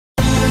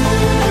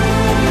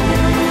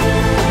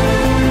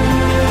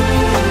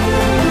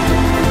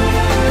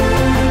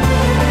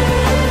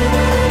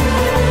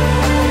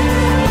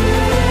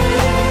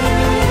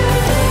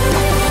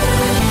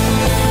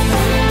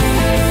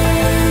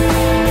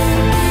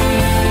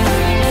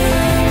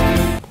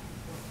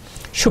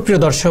সুপ্রিয়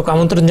দর্শক,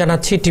 আমন্ত্রণ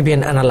জানাচ্ছি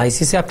টিবিএন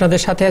অ্যানালাইসিসে।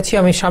 আপনাদের সাথে আছি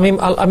আমি শামীম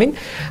আল আমিন।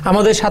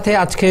 আমাদের সাথে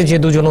আজকে যে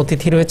দুজন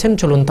অতিথি রয়েছেন,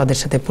 চলুন তাদের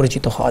সাথে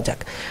পরিচিত হওয়া যাক।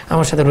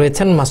 আমার সাথে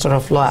রয়েছেন master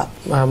of law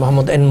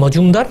Mohammad N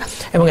Majumdar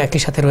এবং একই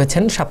সাথে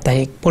রয়েছেন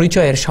সাপ্তাহিক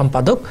পরিচয়ের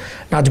সম্পাদক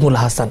নাজমুল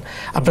হাসান।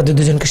 আপনাদের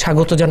দুজনকে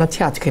স্বাগত জানাচ্ছি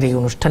আজকের এই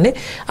অনুষ্ঠানে।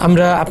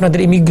 আমরা আপনাদের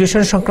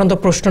ইমিগ্রেশন সংক্রান্ত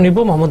প্রশ্ন নিব,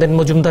 মোহাম্মদ এন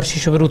মজুমদার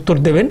সেসবের উত্তর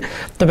দেবেন।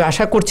 তবে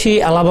আশা করছি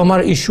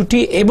আলাবামার ইস্যুটি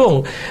এবং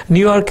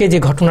নিউ ইয়র্কে যে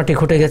ঘটনাটি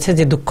ঘটে গেছে,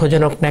 যে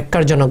দুঃখজনক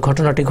ন্যাক্কারজনক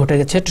ঘটনাটি ঘটে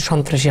গেছে,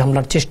 সন্ত্রাসী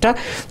হামলার চেষ্টা,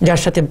 যার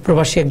সাথে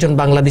প্রবাসী একজন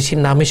বাংলাদেশির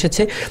নাম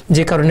এসেছে,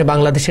 যে কারণে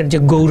বাংলাদেশের যে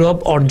গৌরব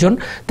অর্জন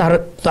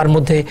তার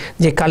মধ্যে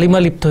যে কালিমা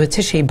লিপ্ত হয়েছে,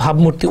 সেই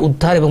ভাবমূর্তি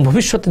উদ্ধার এবং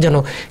ভবিষ্যতে যেন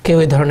কেউ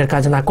এই ধরনের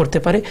কাজ না করতে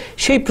পারে,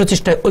 সেই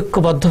প্রচেষ্টায়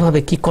ঐক্যবদ্ধভাবে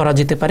কি করা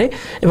যেতে পারে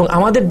এবং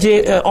আমাদের যে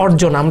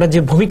অর্জন, আমরা যে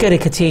ভূমিকা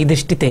রেখেছি এই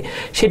দেশটিতে,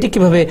 সেটি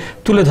কিভাবে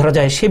তুলে ধরা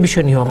যায় সে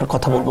বিষয় নিয়েও আমরা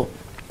কথা বলবো।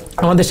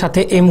 আমাদের সাথে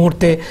এই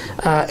মুহূর্তে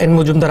এন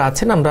মজুমদার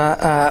আছেন। আমরা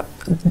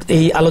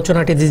এই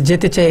আলোচনাটি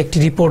যেতে চাই একটি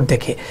রিপোর্ট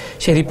দেখে।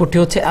 সেই রিপোর্টটি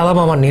হচ্ছে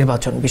আলাবামার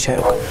নির্বাচন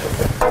বিষয়ক।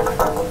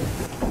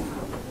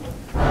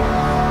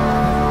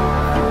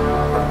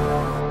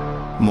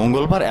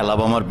 মঙ্গলবার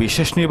অ্যালাবামার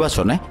বিশেষ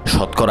নির্বাচনে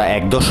শতকরা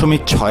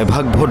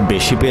 1.6% ভোট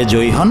বেশি পেয়ে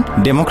জয়ী হন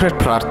ডেমোক্র্যাট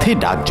প্রার্থী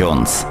ডাগ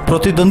জোন্স।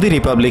 প্রতিদ্বন্দ্বী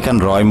রিপাবলিকান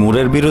রয়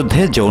মুরের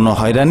বিরুদ্ধে যৌন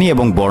হয়রানি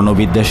এবং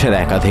বর্ণবিদ্বেষের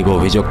একাধিক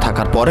অভিযোগ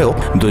থাকার পরেও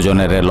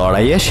দুজনের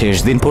লড়াইয়ে শেষ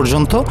দিন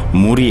পর্যন্ত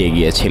মুরই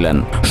এগিয়েছিলেন।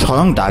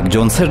 স্বয়ং ডাগ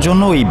জোন্সের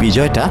জন্য এই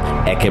বিজয়টা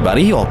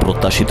একেবারেই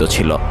অপ্রত্যাশিত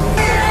ছিল।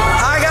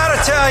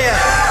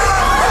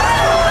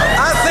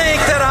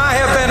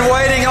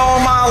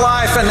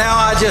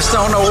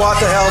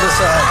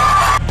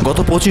 গত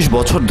 25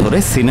 বছর ধরে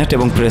সিনেট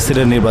এবং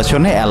প্রেসিডেন্ট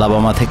নির্বাচনে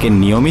অ্যালাবামা থেকে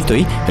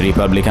নিয়মিতই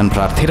রিপাবলিকান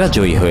প্রার্থীরা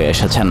জয়ী হয়ে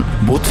এসেছেন।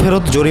 বুথ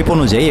ফেরত জরিপ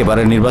অনুযায়ী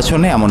এবারের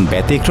নির্বাচনে এমন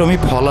ব্যতিক্রমী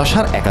ফল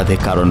আসার একাধিক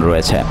কারণ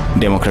রয়েছে।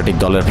 ডেমোক্রেটিক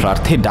দলের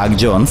প্রার্থী ডাগ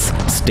জোন্স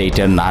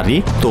স্টেটের নারী,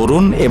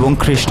 তরুণ এবং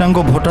কৃষ্ণাঙ্গ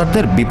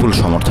ভোটারদের বিপুল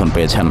সমর্থন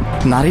পেয়েছেন।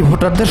 নারী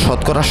ভোটারদের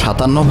শতকরা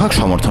 57%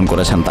 সমর্থন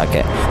করেছেন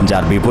তাকে,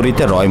 যার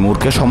বিপরীতে রয়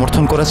মুরকে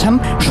সমর্থন করেছেন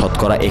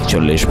শতকরা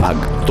 41%।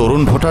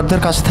 তরুণ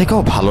ভোটারদের কাছ থেকেও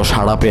ভালো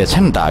সাড়া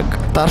পেয়েছেন ডাগ।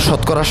 তার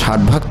শতকরা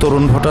 60%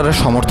 তরুণ ভোটারের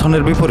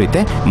সমর্থনের বিপরীতে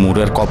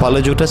মুরের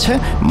কপালে জুটেছে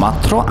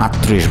মাত্র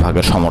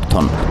 38%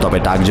 সমর্থন। তবে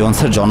ডাগ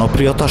জোন্সের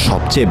জনপ্রিয়তা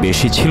সবচেয়ে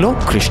বেশি ছিল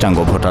কৃষ্ণাঙ্গ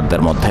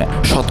ভোটারদের মধ্যে।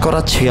 শতকরা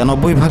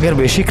 96%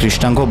 বেশি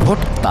কৃষ্ণাঙ্গ ভোট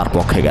তার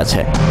পক্ষে গেছে।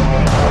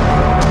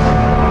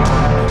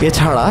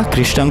 এছাড়া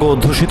কৃষ্ণাঙ্গ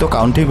অধ্যুষিত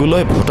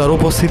কাউন্টিগুলোয় ভোটার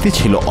উপস্থিতি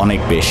ছিল অনেক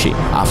বেশি।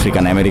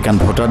 আফ্রিকান আমেরিকান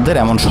ভোটারদের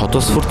এমন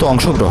স্বতঃস্ফূর্ত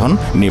অংশগ্রহণ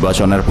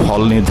নির্বাচনের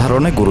ফল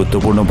নির্ধারণে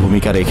গুরুত্বপূর্ণ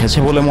ভূমিকা রেখেছে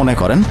বলে মনে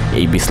করেন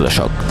এই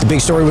বিশ্লেষক। The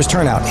big story was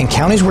turnout. In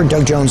counties where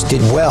Doug Jones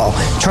did well,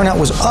 turnout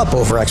was up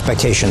over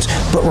expectations,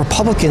 but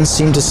Republicans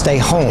seemed to stay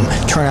home.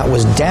 Turnout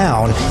was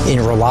down in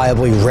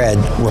reliably red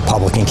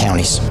Republican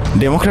counties.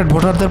 Democrat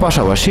ভোটারদের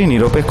পাশাপাশি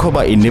নিরপেক্ষ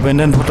বা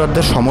independent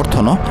ভোটারদের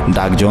সমর্থনও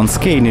dug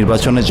জোন্সকে এই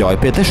নির্বাচনে জয়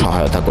পেতে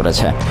সহায়তা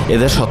করেছে।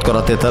 এদের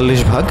শতকরা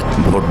 43%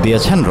 ভোট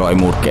দিয়েছেন রয়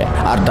মুরকে,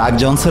 আর ডাগ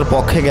জোন্সের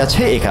পক্ষে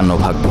গেছে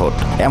 51% ভোট।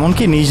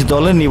 এমনকি নিজ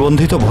দলের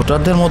নিবন্ধিত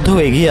ভোটারদের মধ্যেও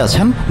এগিয়ে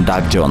আছেন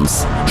ডাগ জোন্স।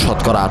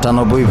 শতকরা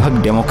 98%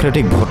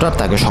 ডেমোক্রেটিক ভোটার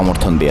তাকে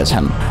সমর্থন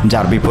দিয়েছেন,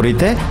 যার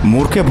বিপরীতে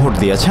মুরকে ভোট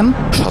দিয়েছেন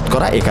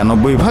শতকরা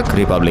 91%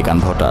 Republican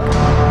voter.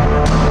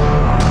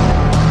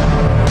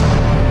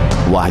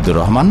 Wahidur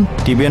Rahman,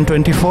 TBN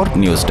 24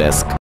 news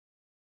desk.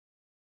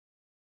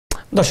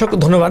 দর্শক,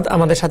 ধন্যবাদ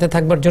আমাদের সাথে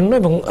থাকবার জন্য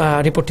এবং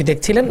রিপোর্টটি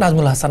দেখছিলেন।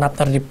 নাজমুল হাসান,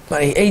 আপনার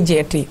এই যে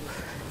একটি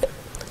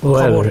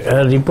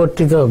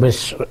রিপোর্টটি তো বেশ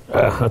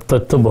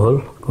তথ্যবহুল,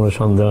 কোনো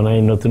সন্দেহ নাই।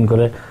 নতুন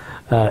করে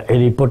এই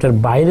রিপোর্টের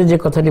বাইরে যে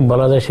কথাটি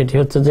বলা যায় সেটি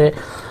হচ্ছে যে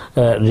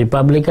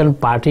রিপাবলিকান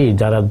পার্টি,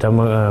 যারা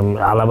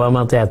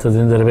আলাবামাতে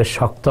এতদিন ধরে বেশ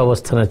শক্ত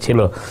অবস্থানে ছিল,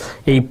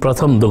 এই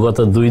প্রথম গত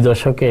 2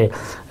 দশকে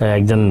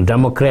একজন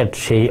ডেমোক্র্যাট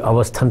সেই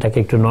অবস্থানটাকে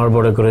একটু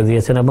নড়বড়ে করে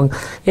দিয়েছেন এবং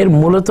এর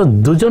মূলত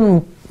দুজন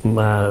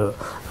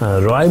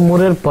রয়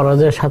মুরের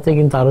পরাজয়ের সাথে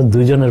কিন্তু আরো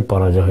 2 জনের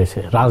পরাজয় হয়েছে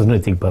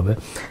রাজনৈতিকভাবে।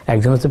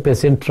 একজন হচ্ছে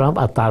প্রেসিডেন্ট ট্রাম্প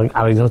আর তার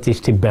আরেকজন হচ্ছে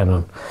স্টিভ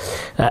ব্যানন।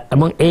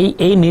 এবং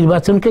এই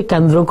নির্বাচনকে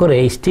কেন্দ্র করে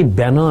স্টিভ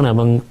ব্যানন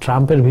এবং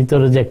ট্রাম্পের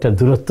ভিতরে যে একটা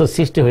দূরত্ব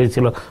সৃষ্টি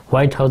হয়েছিল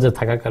হোয়াইট হাউসে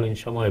থাকাকালীন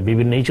সময়ে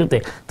বিভিন্ন ইস্যুতে,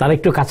 তারা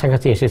একটু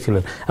কাছাকাছি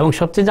এসেছিলেন। এবং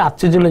সবচেয়ে যে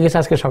আশ্চর্য লেগেছে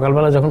আজকে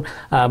সকালবেলা যখন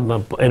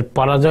এর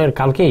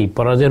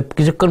পরাজয়ের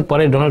কিছুক্ষণ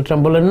পরে ডোনাল্ড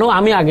ট্রাম্প বললেন, নো,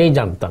 আমি আগেই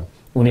জানতাম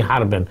উনি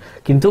হারবেন,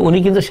 কিন্তু উনি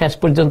কিন্তু শেষ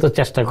পর্যন্ত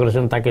চেষ্টা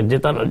করেছেন তাকে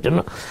জেতানোর জন্য।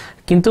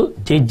 কিন্তু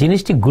যে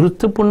জিনিসটি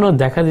গুরুত্বপূর্ণ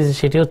দেখা দিয়েছে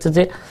সেটি হচ্ছে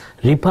যে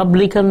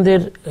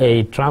রিপাবলিকানদের এই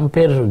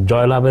ট্রাম্পের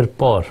জয়লাভের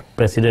পর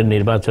প্রেসিডেন্ট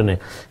নির্বাচনে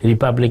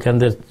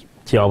রিপাবলিকানদের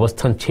যে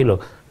অবস্থান ছিল,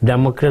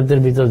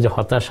 ডেমোক্র্যাটদের ভিতর যে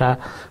হতাশা,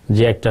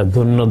 যে একটা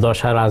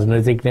দৈন্যদশা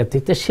রাজনৈতিক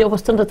নেতৃত্বে, সেই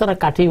অবস্থানটা তারা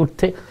কাটিয়ে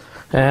উঠতে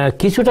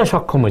কিছুটা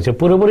সক্ষম হয়েছে।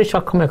 পুরোপুরি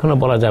সক্ষম এখনো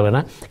বলা যাবে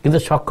না, কিন্তু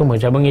সক্ষম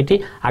হয়েছে। এবং এটি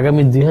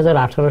আগামী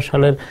 2018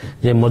 সালের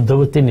যে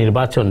মধ্যবর্তী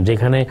নির্বাচন,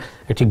 যেখানে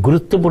একটি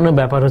গুরুত্বপূর্ণ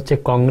ব্যাপার হচ্ছে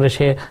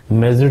কংগ্রেসে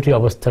মেজরিটি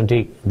অবস্থানটি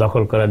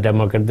দখল করা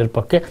ডেমোক্র্যাটদের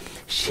পক্ষে,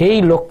 সেই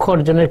লক্ষ্য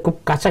অর্জনের খুব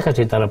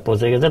কাছাকাছি তারা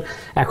পৌঁছে গেছেন।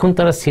 এখন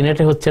তারা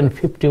সিনেটে হচ্ছেন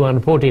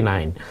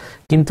 51-49।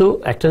 কিন্তু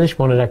একটা জিনিস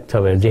মনে রাখতে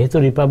হবে, যেহেতু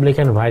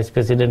রিপাবলিকান ভাইস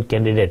প্রেসিডেন্ট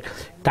ক্যান্ডিডেট,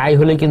 তাই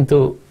হলে কিন্তু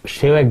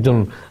সেও একজন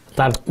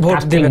তার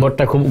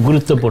ভোটটা খুব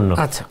গুরুত্বপূর্ণ।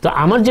 তো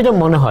আমার যেটা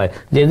মনে হয়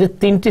যে এদের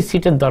 3টি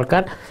সিটের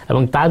দরকার,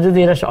 এবং তা যদি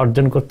এরা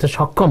অর্জন করতে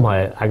সক্ষম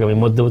হয় আগামী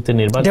মধ্যবর্তী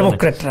নির্বাচনে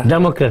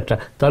ডেমোক্রেটরা,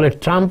 তাহলে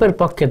ট্রাম্পের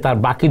পক্ষে তার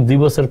বাকি 2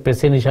 বছর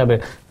প্রেসিডেন্ট হিসাবে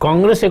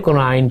কংগ্রেসে কোনো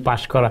আইন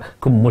পাশ করা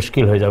খুব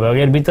মুশকিল হয়ে যাবে।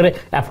 এর ভিতরে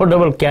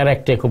অ্যাফোর্ডেবল কেয়ার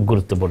অ্যাক্টটা খুব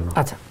গুরুত্বপূর্ণ।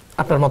 আচ্ছা,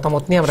 আপনার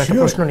মতামত নিয়ে আমরা একটা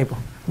প্রশ্ন নিব।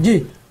 জি,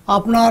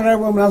 আপনার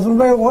নাজমুল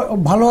ভাই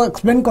ভালো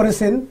এক্সপ্লেন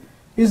করেছেন,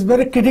 ইজ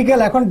ভেরি ক্রিটিক্যাল।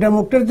 এখন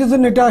ডেমোক্রেটদের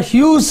জন্য এটা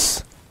হিউজ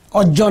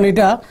অর্জন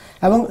এটা,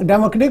 এবং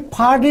ডেমোক্রেটিক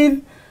পার্টির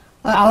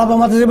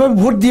আলাবামাতে যেভাবে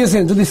ভোট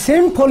দিয়েছেন, যদি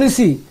সেম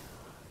পলিসি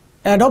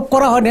অ্যাডপ্ট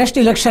করা হয় নেক্সট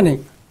ইলেকশনে,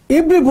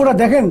 এভরি ভোটার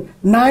দেখেন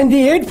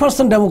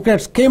 98%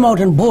 Democrats came out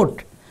and vote.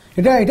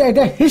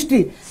 এটা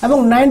হিস্ট্রি। এবং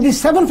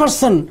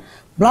 97%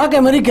 ব্ল্যাক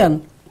আমেরিকান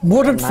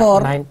ভোটেড ফর।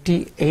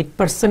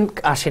 98%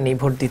 আসেনি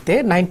ভোট দিতে,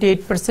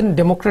 98%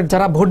 ডেমোক্রেট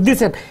যারা ভোট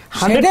দিয়েছেন,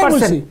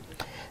 100%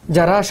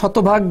 যারা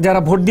শতভাগ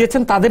যারা ভোট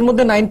দিয়েছেন তাদের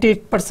মধ্যে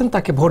 98%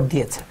 তাকে ভোট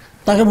দিয়েছে।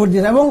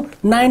 এবং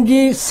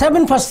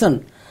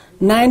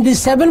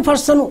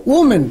 97%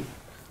 ওমেন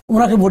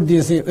ওনাকে ভোট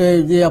দিয়েছে।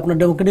 যে আপনার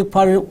ডেমোক্রেটিক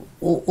পার্টির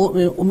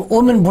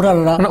ওমেন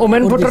ভোটাররা,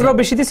 ওমেন ভোটাররাও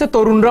বেশি দিয়েছে,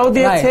 তরুণরাও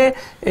দিয়েছে,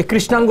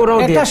 কৃষ্ণাঙ্গরাও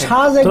দিয়েছে।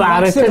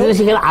 আরেকটা জিনিস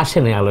এখানে আসে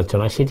না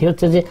আলোচনা, সেটি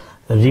হচ্ছে যে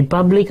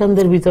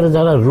রিপাবলিকানদের ভিতরে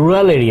যারা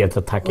রুরাল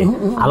এরিয়াতে থাকে,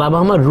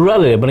 আলাবামা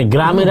রুরাল এরিয়া মানে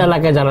গ্রামের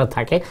এলাকায় যারা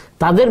থাকে,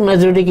 তাদের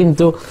মেজরিটি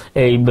কিন্তু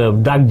এই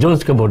ডাক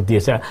জোন্সকে ভোট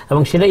দিয়েছে।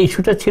 এবং সেটা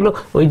ইস্যুটা ছিল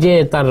ওই যে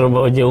তার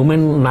ওই যে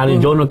উমেন নারী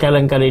যৌন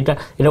কেলেঙ্কারি,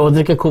 এটা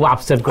ওদেরকে খুব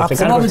আপসেট করছে।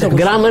 কারণ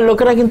গ্রামের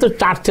লোকেরা কিন্তু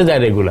চার্চে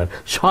যায় রেগুলার,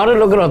 শহরের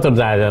লোকেরা অত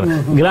যায় না।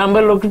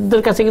 গ্রামের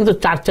লোকদের কাছে কিন্তু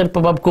চার্চের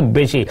প্রভাব খুব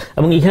বেশি,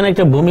 এবং এখানে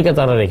একটা ভূমিকা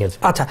তারা রেখেছে।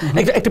 আচ্ছা,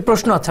 একটা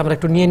প্রশ্ন আছে, আমরা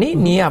একটু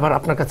নিয়ে আবার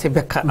আপনার কাছে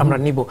ব্যাখ্যা আমরা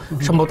নিব,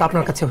 সম্ভবত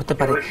আপনার কাছে হতে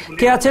পারে।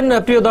 কে আছেন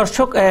প্রিয় দর্শক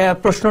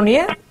প্রশ্ন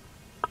নিয়ে?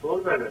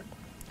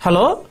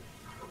 হ্যালো।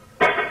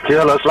 জি,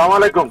 হ্যালো, আসসালামু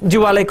আলাইকুম। জি,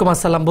 ওয়ালাইকুম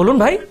আসসালাম, বলুন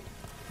ভাই।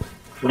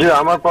 জি,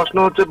 আমার প্রশ্ন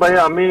হচ্ছে ভাই,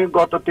 আমি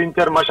গত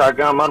 3-4 মাস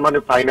আগে আমার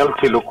ফাইনাল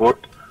ছিল কোর্ট।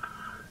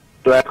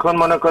 তো এখন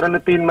মনে করেন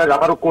 3 মাস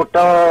আমার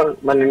কোর্টটা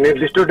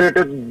নির্দিষ্ট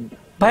ডেটে।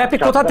 ভাই, আপনি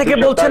কোথা থেকে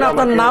বলছেন?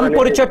 আপনার নাম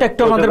পরিচয়টা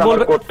একটু আমাদের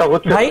বলবেন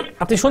ভাই।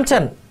 আপনি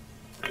শুনছেন?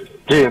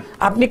 জি।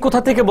 আপনি কোথা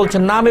থেকে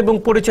বলছেন? নাম এবং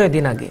পরিচয়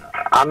দিন আগে।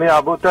 আমি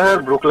আবু তাহের,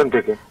 ব্রুকলিন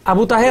থেকে।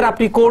 আবু তাহের,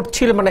 আপনি কোর্ট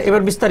ছিলেন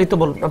এবার বিস্তারিত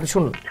বলুন, আপনি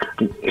শুনুন।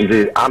 জি,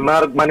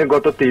 আমার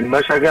গত 3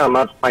 মাস আগে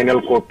আমার ফাইনাল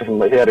কোর্ট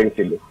হিয়ারিং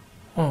ছিল।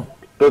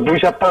 তো 2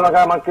 সপ্তাহ আগে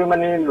আমাকে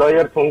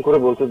লয়ার ফোন করে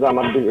বলছে যে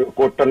আমার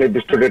কোর্টটা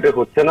নির্দিষ্ট ডেটে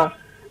হচ্ছে না।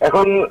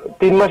 এখন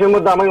 3 মাসের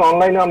মধ্যে আমি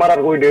অনলাইনে আমার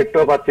আর ওই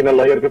ডেটটাও পাচ্ছি না,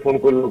 লয়ারকে ফোন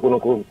করলে কোনো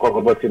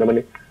খবর পাচ্ছি না।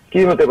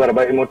 কি হতে পারে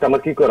ভাই, এই মুহূর্তে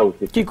আমার কি করা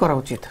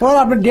উচিত?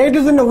 আপনি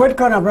ডেটের জন্য ওয়েট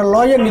করেন, আপনার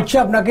লয়ার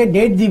নিশ্চয়ই আপনাকে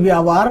ডেট দিবে।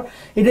 আবার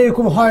এটা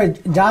এরকম হয়,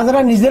 যারা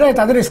নিজেরাই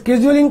তাদের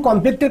স্কেজুলিং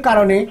কনফ্লিক্টের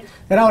কারণে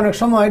এরা অনেক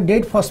সময়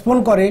ডেট পোস্টপোন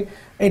করে।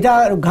 এটা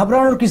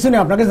ঘাবড়ানোর কিছু নেই,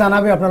 আপনাকে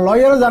জানাবে, আপনার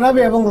লয়ারও জানাবে।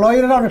 এবং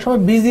লয়াররা অনেক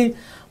সময় বিজি,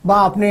 বা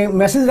আপনি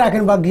মেসেজ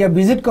রাখেন বা গিয়ে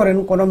ভিজিট করেন,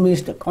 কোনো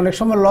অনেক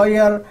সময়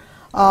লয়ার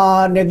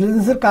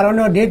নেগলিজেন্সের কারণে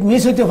ডেট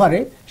মিস হতে পারে,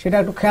 সেটা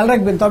একটু খেয়াল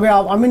রাখবেন। তবে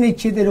আমি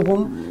নিশ্চিত এরকম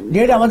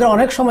ডেট আমাদের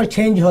অনেক সময়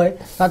চেঞ্জ হয়,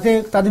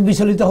 তাদের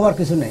বিচলিত হওয়ার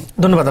কিছু নেই।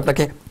 ধন্যবাদ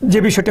আপনাকে। যে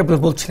বিষয়টি আপনি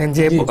বলছিলেন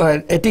যে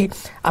এটি,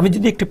 আমি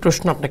যদি একটি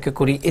প্রশ্ন আপনাকে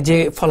করি, এই যে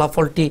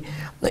ফলাফলটি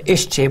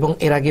এসছে এবং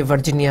এর আগে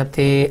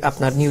ভার্জিনিয়াতে,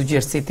 আপনার নিউ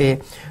জার্সিতে,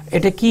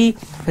 এটা কি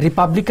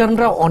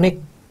রিপাবলিকানরা অনেক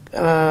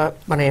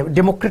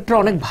ডেমোক্রেটরা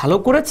অনেক ভালো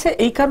করেছে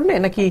এই কারণে,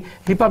 নাকি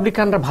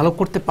রিপাবলিকানরা ভালো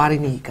করতে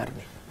পারেনি এই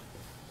কারণে?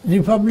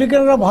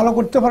 রিপাবলিকানরা ভালো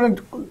করতে পারেন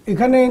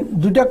এখানে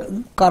 2টা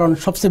কারণ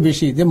সবচেয়ে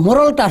বেশি। যে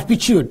মোরাল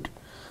টার্পিচিউড,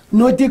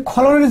 নৈতিক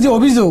খলনের যে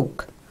অভিযোগ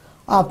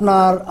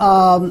আপনার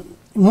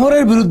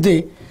মোরের বিরুদ্ধে,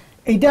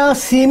 এটা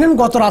সিএনএন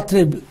গত রাত্রে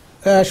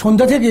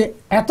সন্ধ্যা থেকে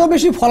এত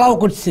বেশি ফলাও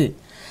করছে,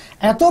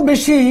 এত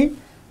বেশি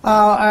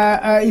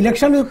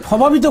ইলেকশন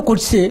প্রভাবিত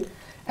করছে।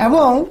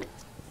 এবং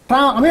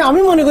আমি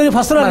মনে করি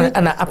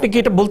আপনি কি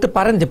এটা বলতে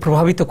পারেন যে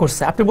প্রভাবিত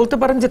করছে? আপনি বলতে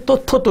পারেন যে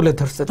তথ্য তুলে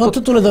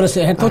ধরেছে।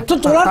 হ্যাঁ, তথ্য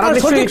তোলার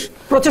সঠিক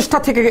প্রচেষ্টা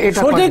থেকে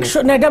সঠিক,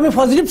 এটা আমি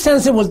পজিটিভ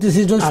সেন্সে বলতেছি।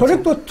 যদি সঠিক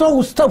তথ্য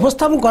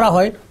উপস্থাপন করা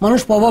হয়, মানুষ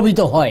প্রভাবিত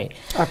হয়।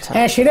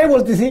 হ্যাঁ, সেটাই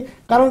বলতেছি।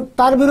 কারণ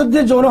তার বিরুদ্ধে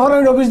যৌন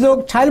হয়রানির অভিযোগ,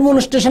 চাইল্ড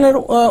মনস্টেশনের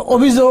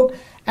অভিযোগ,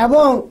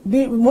 এবং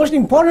মোস্ট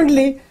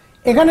ইম্পর্টেন্টলি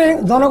এখানে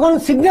জনগণ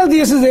সিগন্যাল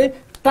দিয়েছে যে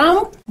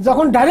ট্রাম্প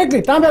যখন ডাইরেক্টলি,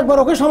 ট্রাম্প একবার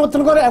ওকে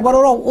সমর্থন করে, একবার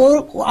ওরা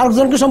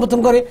আরেকজনকে সমর্থন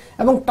করে।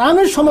 এবং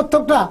ট্রাম্পের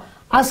সমর্থকটা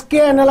আজকে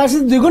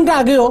অ্যানালাইসিস 2 ঘন্টা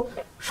আগেও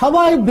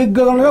সবাই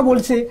বিজ্ঞজনেরা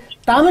বলছে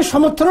ট্রাম্পের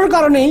সমর্থনের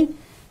কারণেই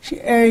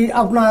এই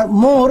আপনার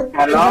মোর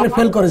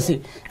ফেল করেছে।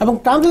 এবং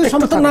ট্রাম্প যদি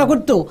সমর্থন না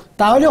করতো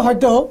তাহলে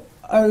হয়তো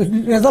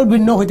রেজাল্ট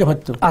ভিন্ন হইতে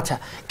পারত। আচ্ছা,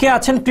 কে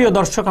আছেন প্রিয়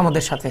দর্শক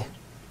আমাদের সাথে?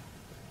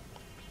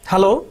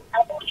 হ্যালো,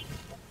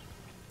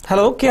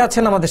 কে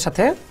আছেন আমাদের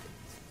সাথে?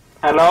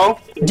 হ্যালো,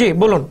 জি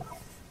বলুন।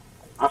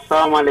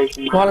 আসসালামু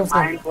আলাইকুম।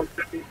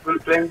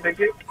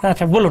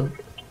 আচ্ছা, বলুন।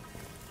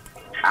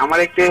 আমার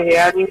একটা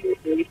হেয়ারিং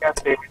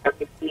আছে,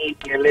 এটাতে কি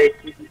গেলে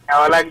কি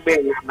দেওয়া লাগবে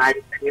না?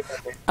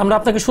 আমরা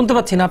আপনাকে শুনতে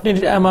পাচ্ছি না, আপনি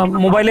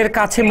মোবাইলের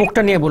কাছে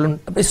মুখটা নিয়ে বলুন,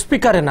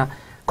 স্পিকারে না,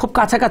 খুব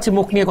কাছাকাছি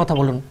মুখ নিয়ে কথা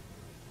বলুন।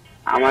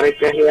 আমার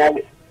একটা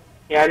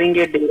হেয়ারিং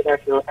এর ডেট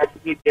আছে, ওটা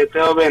কি যেতে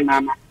হবে না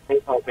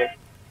হবে?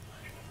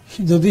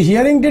 যদি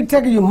হিয়ারিং ডেট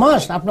থাকে ইউ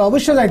মাস্ট, আপনার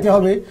অবশ্যই যাইতে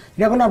হবে,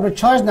 এটা কোনো আপনার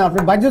চয়েস না,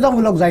 আপনার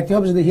বাধ্যতামূলক যাইতে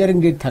হবে যদি হিয়ারিং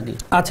ডেট থাকে।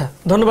 আচ্ছা,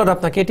 ধন্যবাদ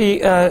আপনাকে। এটি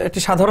একটি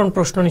সাধারণ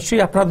প্রশ্ন,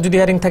 নিশ্চয়ই আপনার যদি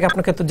হিয়ারিং থাকে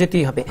আপনাকে তো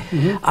যেতেই হবে।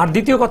 আর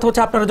দ্বিতীয় কথা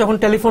হচ্ছে, আপনারা যখন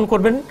টেলিফোন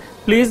করবেন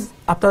প্লিজ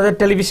আপনাদের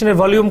টেলিভিশনের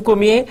ভলিউম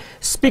কমিয়ে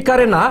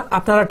স্পিকারে না,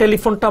 আপনারা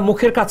টেলিফোনটা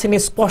মুখের কাছে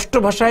নিয়ে স্পষ্ট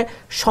ভাষায়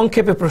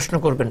সংক্ষেপে প্রশ্ন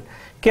করবেন।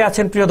 কে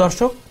আছেন প্রিয়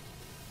দর্শক?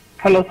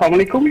 হ্যালো, আসসালামু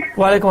আলাইকুম।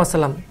 ওয়ালাইকুম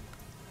আসসালাম।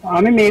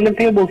 আমি মেইলের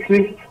থেকে বলছি।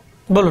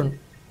 বলুন।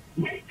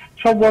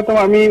 সর্বপ্রথম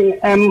আমি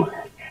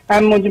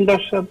এম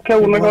মজুমদার সাহেবকে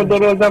ওনাকে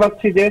ধন্যবাদ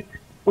জানাচ্ছি যে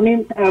উনি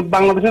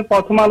বাংলাদেশের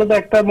প্রথম আলোতে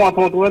একটা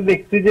মতামত করে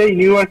দেখছি যে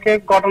নিউ ইয়র্কের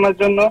ঘটনার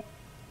জন্য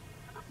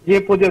যে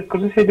প্রজেক্ট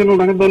করছে সেই জন্য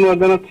ওনাকে ধন্যবাদ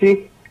জানাচ্ছি।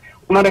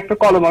 ওনার একটা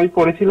কলম আমি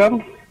পড়েছিলাম।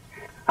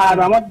 আর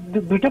আমার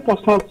দুইটা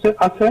প্রশ্ন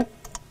আছে।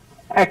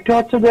 একটা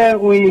হচ্ছে যে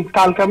ওই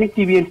কালকে আমি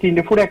TBN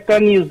 24 একটা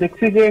নিউজ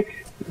দেখছি যে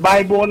ভাই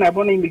বোন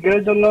এবং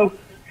ইমিগ্রেন্টের জন্য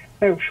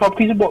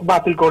সবকিছু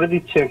বাতিল করে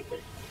দিচ্ছে,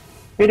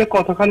 এটা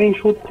কতখানি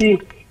সত্যি?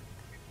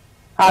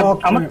 আর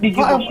আমার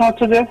দ্বিতীয় প্রশ্ন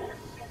হচ্ছে যে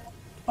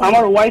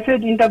আমার ওয়াইফের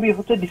ইন্টারভিউ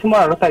হচ্ছে ডিসেম্বর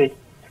 18 তারিখ।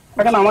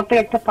 এখন আমার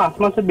থেকে একটা 5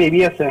 মাসের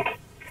বেবি আছে,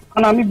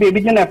 এখন আমি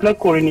বেবির জন্য অ্যাপ্লাই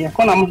করিনি।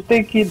 এখন আমার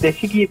থেকে কি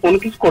দেখি কি কোনো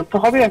কিছু করতে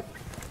হবে?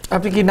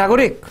 আপনি কি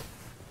নাগরিক?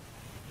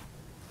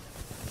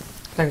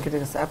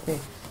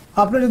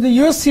 আপনি যদি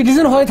ইউএস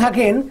সিটিজেন হয়ে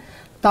থাকেন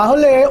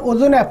তাহলে ওর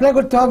জন্য অ্যাপ্লাই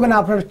করতে হবে না,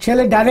 আপনার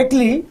ছেলে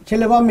ডাইরেক্টলি,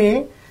 ছেলে বা মেয়ে,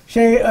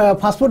 সে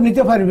পাসপোর্ট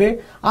নিতে পারবে।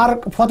 আর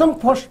প্রথম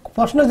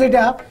প্রশ্ন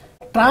যেটা,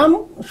 ট্রাম্প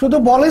শুধু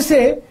বলেছে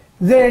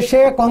যে সে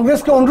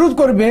কংগ্রেসকে অনুরোধ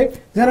করবে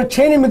যেন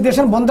চেইন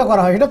ইমিগ্রেশন বন্ধ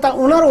করা হয়, এটা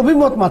ওনার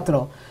অভিমত মাত্র।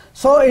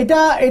 সো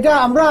এটা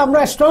আমরা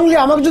স্ট্রংলি,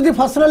 আমাকে যদি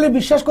পার্সোনালি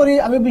বিশ্বাস করি,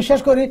 আমি বিশ্বাস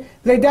করি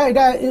যে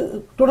এটা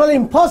টোটালি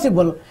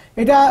ইম্পসিবল।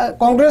 এটা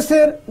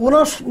কংগ্রেসের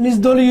ওনার নিজ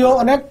দলীয়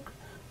অনেক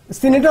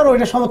সিনেটরও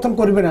এটা সমর্থন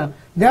করবে না।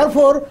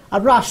 দেয়ারফর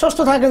আপনারা আশ্বস্ত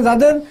থাকেন,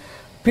 যাদের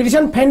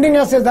পিটিশন পেন্ডিং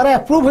আছে, যারা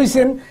অ্যাপ্রুভ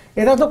হয়েছেন,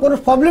 এটা তো কোনো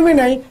প্রবলেমই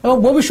নাই এবং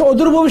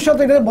অদূর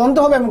ভবিষ্যতে এটা বন্ধ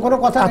হবে এমন কোনো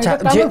কথা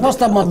নেই।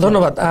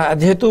 ধন্যবাদ।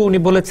 যেহেতু উনি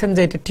বলেছেন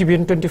যে এটা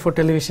TBN 24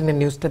 টেলিভিশনের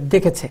নিউজটা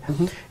দেখেছে,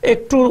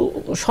 একটু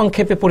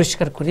সংক্ষেপে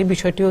পরিষ্কার করি।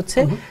 বিষয়টি হচ্ছে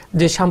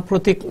যে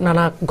সাম্প্রতিক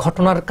নানা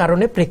ঘটনার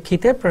কারণে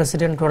প্রেক্ষিতে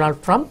প্রেসিডেন্ট ডোনাল্ড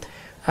ট্রাম্প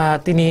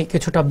তিনি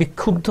কিছুটা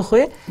বিক্ষুব্ধ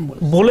হয়ে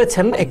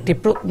বলেছেন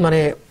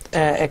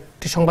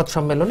একটি সংবাদ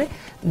সম্মেলনে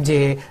যে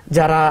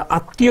যারা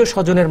আত্মীয়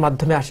স্বজনের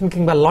মাধ্যমে আসেন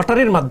কিংবা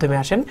লটারির মাধ্যমে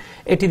আসেন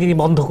এটি তিনি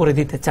বন্ধ করে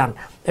দিতে চান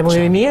এবং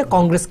এই নিয়ে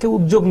কংগ্রেসকে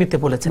উদ্যোগ নিতে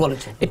বলেছেন।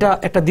 এটা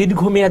একটা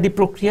দীর্ঘমেয়াদী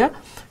প্রক্রিয়া,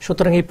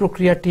 সুতরাং এই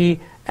প্রক্রিয়াটি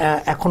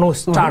এখনো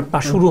স্টার্ট বা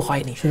শুরু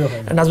হয়নি।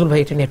 নাজমুল ভাই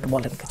এটা নিয়ে একটু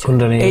বলেন কিছু।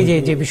 এই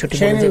যে বিষয়টি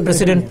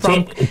প্রেসিডেন্ট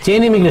ট্রাম্প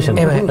চেইন ইমিগ্রেশন,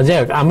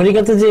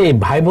 আমেরিকাতে যে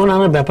ভাই বোন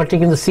আনার ব্যাপারটি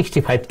কিন্তু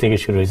 65 থেকে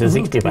শুরু হয়েছে,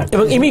 65,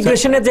 এবং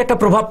ইমিগ্রেশনের যে একটা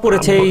প্রভাব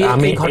পড়েছে এই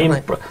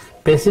ঘটনায়।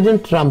 প্রেসিডেন্ট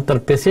ট্রাম্প তার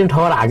প্রেসিডেন্ট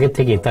হওয়ার আগে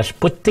থেকে তার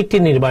প্রত্যেকটি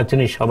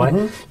নির্বাচনী সভায়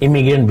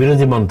ইমিগ্রেন্ট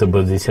বিরোধী মন্তব্য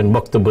দিয়েছেন,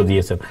 বক্তব্য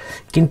দিয়েছেন।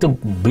 কিন্তু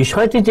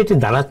বিষয়টি যেটি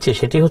দাঁড়াচ্ছে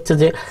সেটি হচ্ছে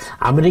যে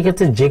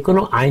আমেরিকাতে যে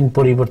কোনো আইন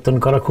পরিবর্তন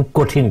করা খুব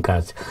কঠিন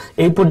কাজ।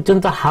 এই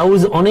পর্যন্ত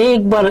হাউস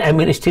অনেকবার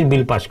অ্যামনেস্টির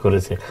বিল পাশ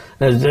করেছে,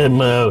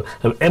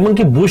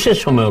 এমনকি বুশের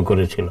সময়ও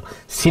করেছিল,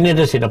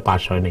 সিনেটে সেটা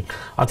পাশ হয়নি।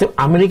 অর্থাৎ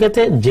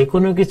আমেরিকাতে যে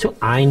কোনো কিছু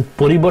আইন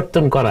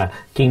পরিবর্তন করা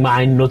কিংবা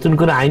নতুন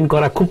করে আইন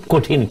করা খুব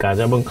কঠিন কাজ।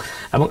 এবং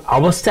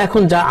অবস্থা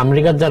এখন যা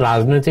আমেরিকার যা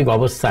রাজনৈতিক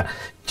অবস্থা,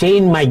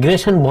 চেইন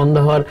মাইগ্রেশন বন্ধ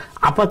হওয়ার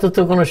আপাতত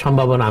কোনো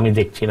সম্ভাবনা আমি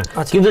দেখছি না।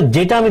 কিন্তু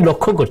যেটা আমি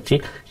লক্ষ্য করছি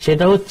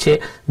সেটা হচ্ছে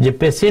যে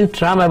প্রেসিডেন্ট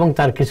ট্রাম্প এবং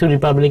তার কিছু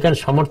রিপাবলিকান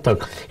সমর্থক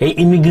এই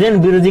ইমিগ্রেন্ট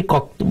বিরোধী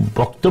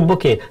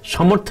বক্তব্যকে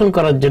সমর্থন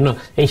করার জন্য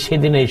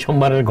সেদিন এই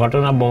সোমবারের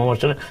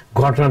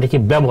ঘটনাটিকে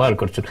ব্যবহার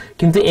করছেন।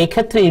 কিন্তু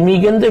এক্ষেত্রে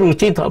ইমিগ্রেন্টদের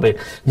উচিত হবে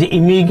যে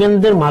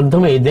ইমিগ্রেন্টদের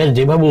মাধ্যমে এই দেশ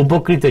যেভাবে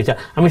উপকৃত হয়েছে,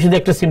 আমি শুধু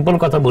একটা সিম্পল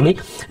কথা বলি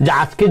যে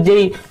আজকে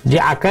যে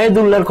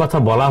আকায়েদুল্লাহর কথা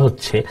বলা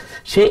হচ্ছে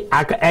সে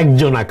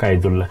একজন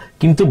আকায়েদুল্লাহ,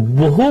 কিন্তু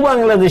বহু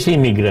বাংলাদেশি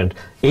ইমিগ্রেন্ট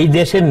এই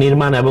দেশের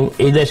নির্মাণ এবং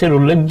এই দেশের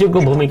উল্লেখযোগ্য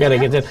ভূমিকা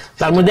রেখেছেন।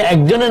 তার মধ্যে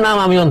একজনের নাম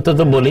আমি অন্তত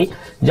বলি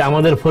যে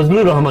আমাদের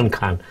ফজলুর রহমান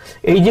খান,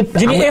 এই যে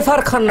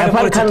এফআর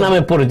খান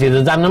নামে পরিচিত,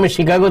 যার নামে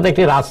শিকাগোতে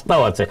একটি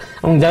রাস্তাও আছে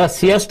এবং যারা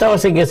সিয়াস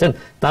টাওয়ার্সে গেছেন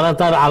তারা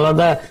তার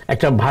আলাদা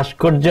একটা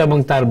ভাস্কর্য এবং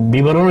তার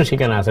বিবরণও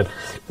সেখানে আছেন।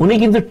 উনি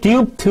কিন্তু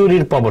টিউব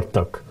থিওরির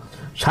প্রবর্তক।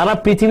 সারা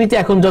পৃথিবীতে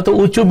এখন যত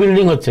উঁচু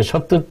বিল্ডিং হচ্ছে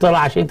 70 তলা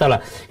 80 তলা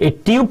এই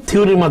টিউব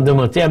থিওরির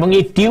মাধ্যমে হচ্ছে এবং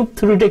এই টিউব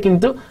থিওরিটা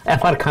কিন্তু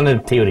এফআর খানের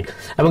থিওরি।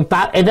 এবং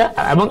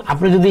এবং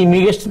আপনি যদি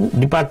ইমিগ্রেশন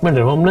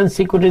ডিপার্টমেন্টের, হোমল্যান্ড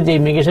সিকিউরিটির যে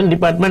ইমিগ্রেশন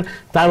ডিপার্টমেন্ট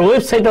তার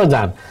ওয়েবসাইটেও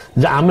যান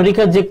যে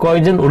আমেরিকার যে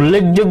কয়েকজন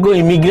উল্লেখযোগ্য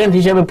ইমিগ্রেন্ট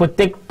হিসেবে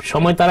প্রত্যেক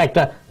সময় তারা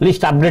একটা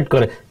লিস্ট আপডেট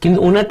করে, কিন্তু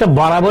ওনারটা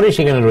বরাবরই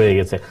সেখানে রয়ে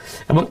গেছে।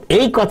 এবং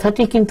এই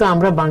কথাটি কিন্তু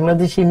আমরা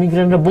বাংলাদেশি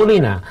ইমিগ্রেন্টরা বলি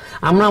না,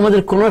 আমরা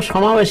আমাদের কোন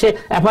সমাবেশে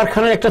এফআর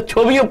খানের একটা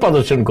ছবিও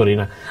প্রদর্শন করি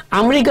না।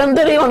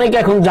 আমেরিকানদের অনেকে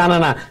এখন জানে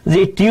না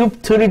যে টিউব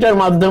থিওরিটার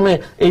মাধ্যমে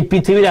এই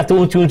পৃথিবীর এত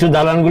উঁচু উঁচু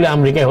দালানগুলি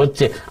আমেরিকায়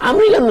হচ্ছে,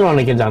 আমেরিকানদের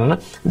অনেকে জানে না।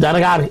 যারা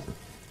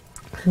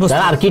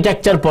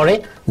আর্কিটেকচার পড়ে,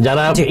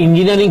 যারা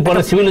ইঞ্জিনিয়ারিং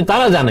পড়ে, সিভিল,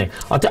 তারা জানে।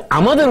 অর্থাৎ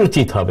আমাদের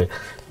উচিত হবে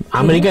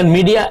আমেরিকান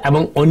মিডিয়া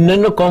এবং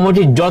অন্যান্য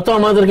কমিটি যত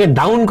আমাদেরকে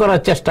ডাউন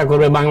করার চেষ্টা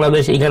করবে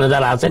বাংলাদেশ এখানে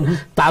যারা আছেন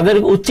তাদের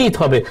উচিত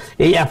হবে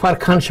এই এফআর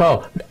খান সহ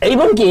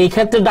এবং কি এই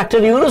ক্ষেত্রে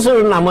ডাক্তার ইউনূসের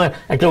নামে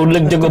একটা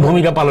উল্লেখযোগ্য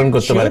ভূমিকা পালন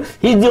করতে পারে।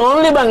 He is the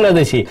only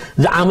Bangladeshi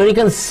যে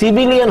আমেরিকান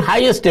সিভিলিয়ান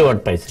হাইয়েস্ট অ্যাওয়ার্ড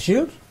পাইছে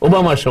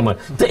ওবামার সময়।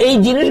 তো এই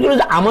জিনিসগুলো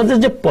যে আমাদের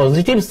যে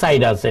পজিটিভ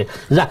সাইড আছে,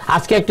 যা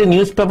আজকে একটা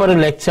নিউজ পেপারে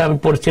লেকচার আমি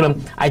পড়ছিলাম,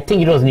 I think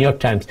it was new York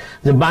Times,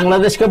 যে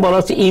বাংলাদেশকে বলা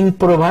হচ্ছে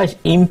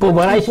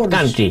ইম্পোভারাইজড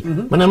কান্ট্রি,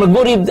 মানে আমরা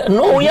গরিব।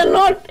 No, we are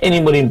not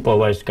anymore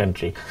ইম্পোভারাইজড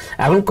country.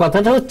 এখন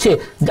কথাটা হচ্ছে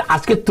যে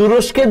আজকে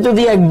তুরস্কের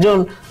যদি একজন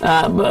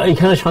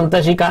এখানে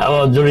সন্ত্রাসী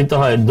জড়িত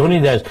হয়, ধনী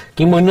দেশ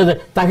কিংবা অন্য দেশ,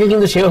 তাকে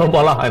কিন্তু সেও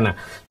বলা হয় না।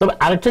 তবে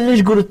আরেকটা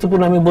জিনিস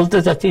গুরুত্বপূর্ণ আমি বলতে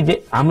চাচ্ছি যে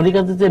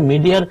আমেরিকাতে যে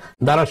মিডিয়ার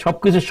দ্বারা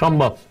সবকিছু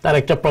সম্ভব তার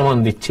একটা প্রমাণ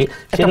দিচ্ছি,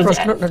 সেটা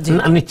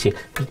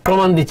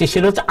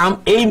হচ্ছে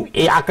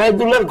এই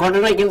আকায়েদুল্লাহর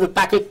ঘটনায় কিন্তু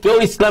তাকে কেউ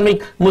ইসলামিক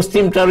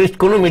মুসলিম টেররিস্ট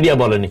কোনো মিডিয়া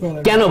বলেনি।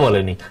 কেন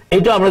বলেনি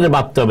এটা আমাদের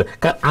ভাবতে হবে,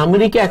 কারণ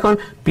আমেরিকা এখন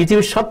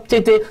পৃথিবীর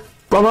সবচেয়ে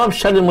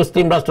প্রভাবশালী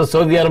মুসলিম রাষ্ট্র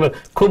সৌদি আরবের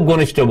খুব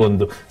ঘনিষ্ঠ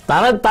বন্ধু।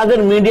 তারা তাদের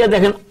মিডিয়া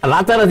দেখেন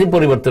রাতারাতি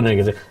পরিবর্তন হয়ে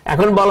গেছে।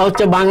 এখন বলা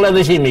হচ্ছে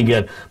বাংলাদেশি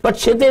ইমিগ্রেন্ট, বাট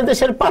সে তো এই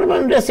দেশের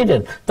পার্মানেন্ট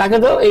রেসিডেন্ট, তাকে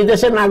তো এই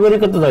দেশের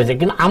নাগরিকত্ব দেওয়া হয়েছে।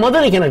 কিন্তু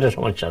আমাদের এখানে একটা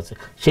সমস্যা আছে,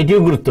 সেটিও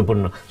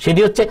গুরুত্বপূর্ণ।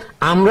 সেটি হচ্ছে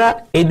আমরা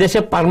এই দেশে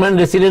পার্মানেন্ট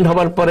রেসিডেন্ট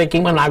হওয়ার পরে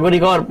কিংবা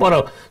নাগরিক হওয়ার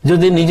পরও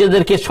যদি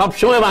নিজেদেরকে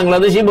সবসময়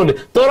বাংলাদেশি বলি,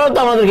 তোরাও তো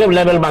আমাদেরকে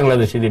লেভেল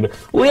বাংলাদেশি দিবে।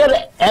 We are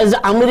as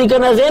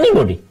American as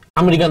anybody.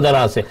 American যারা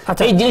আছে,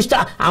 এই জিনিসটা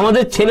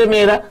আমাদের ছেলে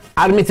মেয়েরা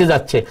আর্মিতে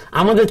যাচ্ছে,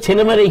 আমাদের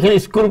ছেলে মেয়েরা এখানে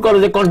স্কুল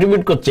কলেজে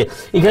কন্ট্রিবিউট করছে,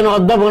 এখানে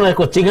অধ্যাপনা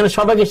করছে, এখানে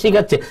সবাইকে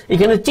শেখাচ্ছে,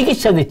 এখানে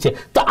চিকিৎসা দিচ্ছে।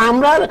 তো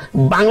আমরা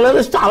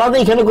বাংলাদেশ তো আলাদা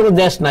এখানে কোনো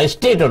দেশ না,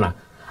 স্টেটও না।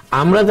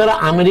 আমরা যারা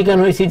আমেরিকান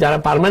হয়েছি, যারা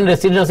পার্মানেন্ট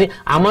রেসিডেন্ট আছি,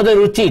 আমাদের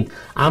উচিত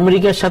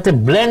আমেরিকার সাথে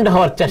ব্লেন্ড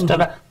হওয়ার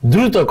চেষ্টাটা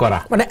দ্রুত করা,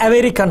 মানে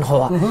আমেরিকান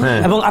হওয়া।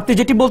 এবং আপনি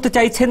যেটি বলতে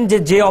চাইছেন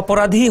যে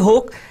অপরাধী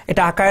হোক,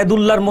 এটা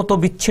আকায়েদুল্লাহর মতো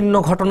বিচ্ছিন্ন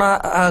ঘটনা,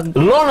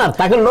 লোনার,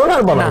 তাকে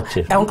লোনার বলা হচ্ছে।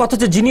 এবং কথা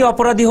হচ্ছে যিনি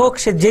অপরাধী হোক,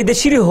 সে যে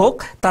দেশেরই হোক,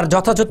 তার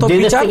যথাযথ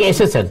বিচার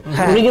এসেছেন,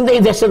 উনি কিন্তু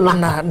এই দেশের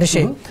না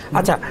দেশে।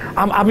 আচ্ছা,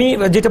 আমি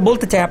যেটা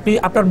বলতে চাই,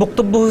 আপনার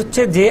বক্তব্য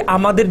হচ্ছে যে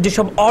আমাদের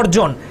যেসব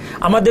অর্জন,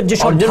 আমাদের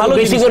যেসব ভালো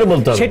বেশি করে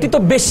বলতে হবে, সেটি তো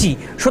বেশি,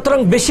 সুতরাং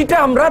বেশিটা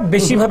আমরা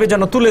বেশিভাবে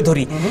যেন তুলে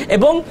ধরি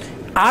এবং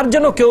আর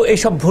যেন কেউ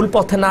এইসব ভুল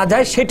পথে না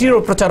যায় সেটিরও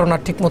প্রচারণা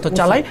ঠিক মতো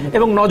চালাই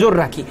এবং নজর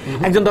রাখি।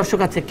 একজন দর্শক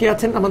আছে, কে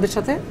আছেন আমাদের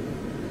সাথে?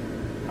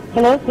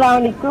 হ্যালো, আসসালামু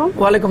আলাইকুম।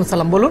 ওয়ালাইকুম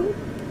সালাম, বলুন।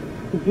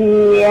 জি,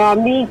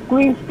 আমি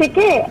কুইন্স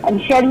থেকে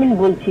শারমিন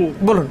বলছি।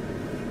 বলুন।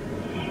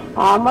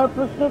 আমার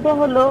প্রশ্নটা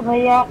হলো,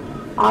 ভাইয়া,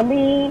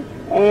 আমি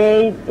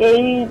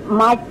এই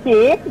মার্চে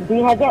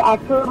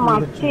 2018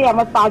 মার্চে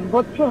আমার 5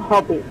 বছর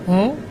হবে।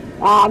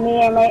 আমি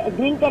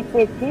গ্রিন কার্ড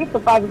পেয়েছি, তো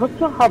 5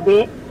 বছর হবে।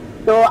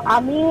 তো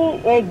আমি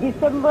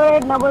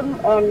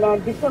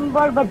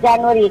ডিসেম্বর বা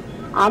জানুয়ারি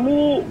আমি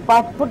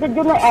পাসপোর্টের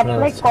জন্য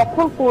অ্যাপ্লাই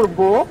কখন করব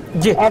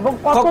এবং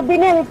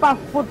কতদিনে আমি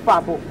পাসপোর্ট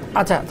পাবো?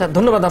 আচ্ছা আচ্ছা,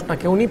 ধন্যবাদ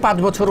আপনাকে। উনি 5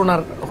 বছর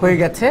ওনার হয়ে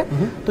গেছে,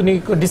 তুমি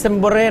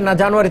ডিসেম্বরে না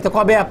জানুয়ারিতে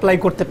কবে অ্যাপ্লাই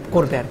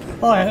করবে আর কি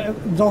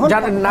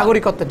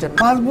নাগরিকত্বের জন্য?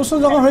 5 বছর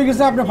যখন হয়ে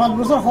গেছে, আপনি 5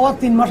 বছর হওয়ার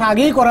 3 মাস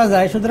আগেই করা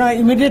যায়, সুতরাং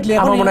ইমিডিয়েটলি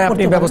আমার মনে হয়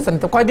আপনি ব্যবস্থা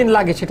নিতে। কয়দিন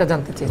লাগে সেটা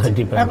জানতে চাই।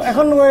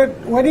 এখন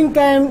ওয়েটিং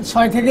টাইম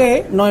 6 থেকে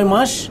 9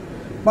 মাস,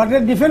 বাট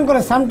এটা ডিপেন্ড করে।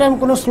 সামটাইম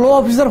কোনো স্লো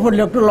অফিসার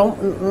পড়লে একটু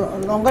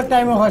লঙ্গার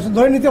টাইমে হয়,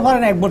 ধরে নিতে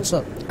পারেন 1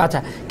 বছর। আচ্ছা,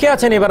 কে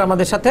আছেন এবার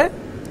আমাদের সাথে?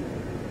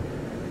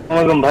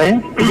 ভাই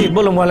জি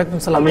বলুন। ওয়ালাইকুম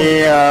সালাম। আমি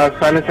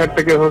সাইনিসাইড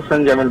থেকে হোসেন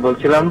জামিল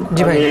বলছিলাম।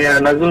 আমি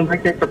নাজমুল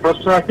ভাইকে একটা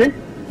প্রশ্ন আছে।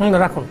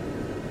 রাখুন।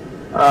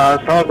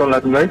 আসসালামু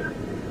আলাইকুম ভাই।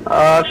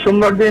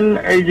 সোমবার দিন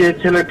এই যে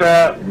ছেলেটা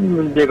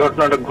যে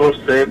ঘটনাটা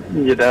ঘটছে,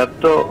 যেটা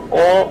তো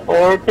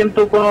ওর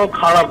কিন্তু কোনো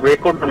খারাপ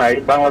রেকর্ড নাই।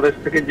 বাংলাদেশ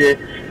থেকে যে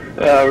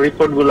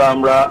রিপোর্ট গুলো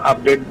আমরা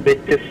আপডেট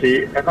দেখতেছি,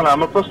 এখন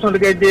আমার প্রশ্ন হলো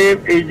যে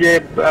এই যে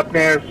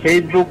আপনার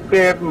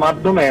ফেসবুকের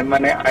মাধ্যমে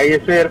মানে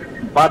আইএস এর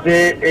বাজে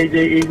এই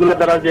যে এইগুলো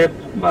দ্বারা যে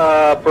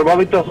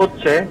প্রভাবিত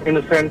হচ্ছে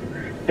ইনোসেন্ট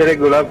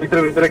ছেলেগুলা,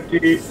 ভিতরে ভিতরে কি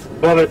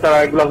ভাবে তারা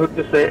এগুলা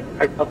হচ্ছে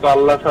একমাত্র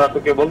আল্লাহ ছাড়া তো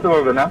কেউ বলতে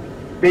পারবে না।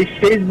 এই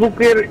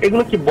ফেসবুকের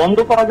এগুলো কি বন্ধ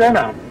করা যায়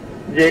না?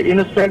 যে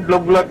ইনোসেন্ট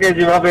লোকগুলোকে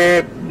যেভাবে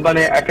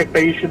মানে এক একটা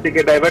ইস্যু থেকে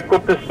ডাইভার্ট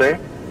করতেছে,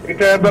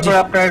 এটার ব্যাপারে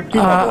আপনার কি?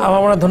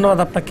 আমার ধন্যবাদ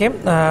আপনাকে।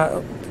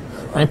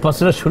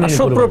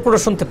 পুরো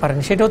শুনতে পারেন।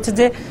 সেটা হচ্ছে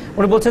যে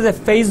উনি বলছে যে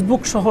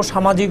ফেসবুক সহ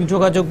সামাজিক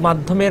যোগাযোগ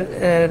মাধ্যমের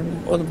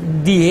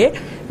দিয়ে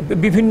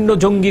বিভিন্ন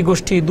জঙ্গি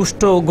গোষ্ঠী,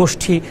 দুষ্ট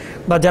গোষ্ঠী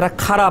বা যারা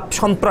খারাপ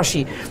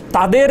সন্ত্রাসী,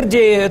 তাদের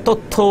যে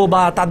তথ্য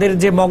বা তাদের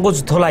যে মগজ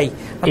ধোলাই,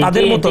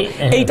 তাদের মতো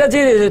এইটা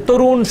যে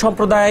তরুণ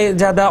সম্প্রদায়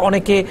যারা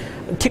অনেকে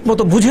ঠিক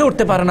মতো বুঝে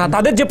উঠতে পারে না,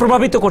 তাদের যে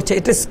প্রভাবিত করছে,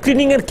 এটা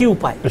স্ক্রিনিং এর কি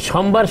উপায়?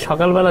 সোমবার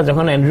সকালবেলা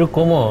যখন অ্যান্ড্রু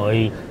কোমো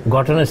এই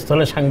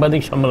ঘটনাস্থলে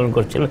সাংবাদিক সম্মেলন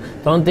করছিলেন,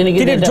 তখন তিনি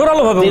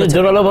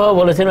জোরালোভাবে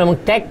বলেছেন এবং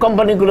ট্যাগ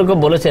কোম্পানিগুলোকে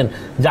বলেছেন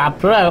যে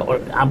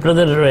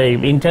আপনাদের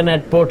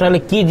ইন্টারনেট পোর্টালে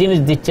কি জিনিস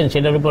দিচ্ছেন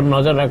সেটার উপর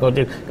নজর রাখা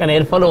উচিত, কারণ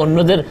এর ফলে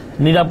অন্যদের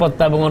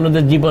নিরাপত্তা এবং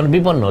অন্যদের জীবন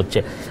বিপন্ন হচ্ছে।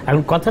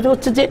 এখন কথাটা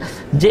হচ্ছে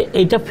যে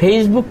এইটা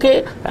ফেসবুকে,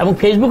 এবং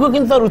ফেসবুকও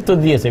কিন্তু তার উত্তর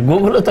দিয়েছে,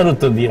 গুগলও তার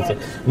উত্তর দিয়েছে।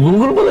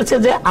 গুগল বলেছে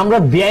যে আমরা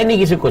বেআইনি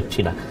কিছু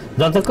করছি না,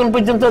 যতক্ষণ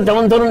পর্যন্ত,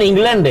 যেমন ধরুন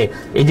ইংল্যান্ডে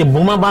এই যে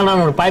বোমা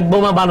বানানোর, পাইপ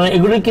বোমা বানানো,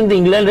 এগুলো কিন্তু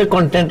ইংল্যান্ডের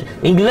কন্টেন্ট,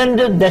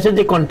 ইংল্যান্ডের দেশের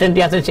যে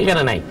কন্টেন্টই আছে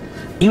সেখানে নাই,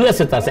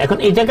 ইউএসএ তে আছে। এখন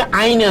এটাকে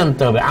আইনে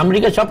আনতে হবে।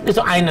 আমেরিকা সবকিছু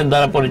আইনের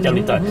দ্বারা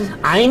পরিচালিত হয়।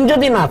 আইন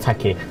যদি না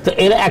থাকে তো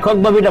এরা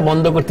এককভাবে এটা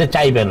বন্ধ করতে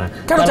চাইবে না।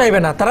 কেন চাইবে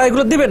না? তারা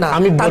এগুলো দিবে না,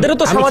 তাদেরও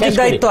তো সামাজিক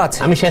দায়িত্ব আছে।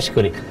 আমি শেষ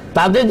করি।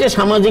 তাদের যে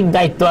সামাজিক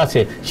দায়িত্ব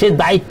আছে, সে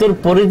দায়িত্বের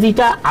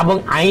পরিধিটা এবং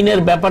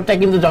আইনের ব্যাপারটা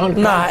কিন্তু যখন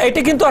না,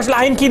 এটা কিন্তু আসলে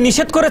আইন কি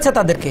নিষেধ করেছে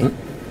তাদেরকে?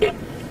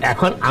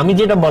 এখন আমি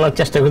যেটা বলার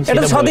চেষ্টা করছি,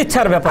 এটা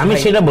সদিচ্ছার ব্যাপার। আমি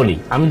সেটা বলি,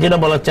 আমি যেটা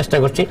বলার চেষ্টা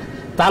করছি,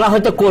 তারা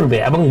হয়তো করবে।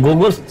 এবং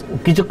গুগল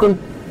কিছুক্ষণ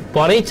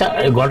পরেই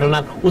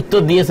ঘটনার উত্তর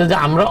দিয়েছে যে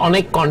আমরা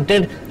অনেক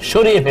কন্টেন্ট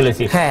সরিয়ে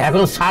ফেলেছি,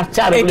 এখন সার্চ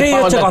আর এটাই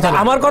হচ্ছে কথা।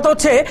 আমার কথা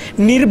হচ্ছে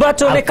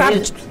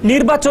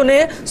নির্বাচনে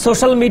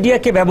সোশ্যাল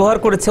মিডিয়াকে ব্যবহার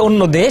করেছে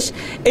অন্য দেশ,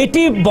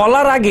 এটি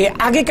বলার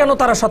আগে কেন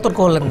তারা সতর্ক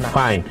হলেন না?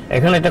 ফাইন,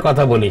 এখন একটা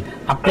কথা বলি,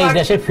 আপনি এই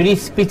দেশে ফ্রি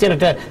স্পিচের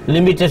একটা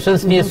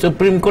লিমিটেশনস নিয়ে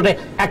সুপ্রিম কোর্টে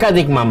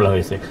একাধিক মামলা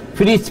হয়েছে।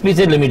 ফ্রি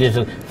স্পিচের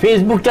লিমিটেশন,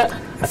 ফেসবুকটা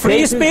ফ্রি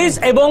স্পিচ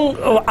এবং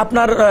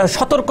আপনার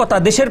সতর্কতা,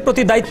 দেশের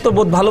প্রতি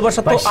দায়িত্ববোধ,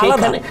 ভালোবাসা তো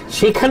আলাদা।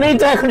 সেখানেই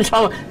তো এখন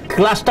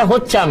ক্লাসটা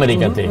হচ্ছে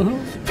আমেরিকাতে।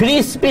 ফ্রি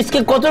স্পিচকে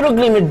কতটুকু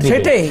লিমিট দিবে?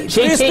 সেটাই,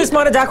 ফ্রি স্পিচ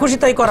মানে যা খুশি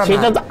তাই করা না।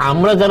 সেটা তো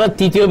আমরা যারা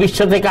তৃতীয় বিশ্ব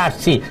থেকে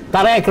আসছি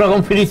তারা একরকম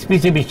ফ্রি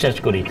স্পিচে বিশ্বাস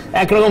করি,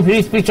 একরকম ফ্রি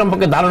স্পিচ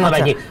সম্পর্কে ধারণা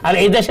রাখি, আর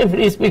এই দেশে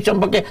ফ্রি স্পিচ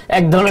সম্পর্কে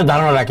এক ধরনের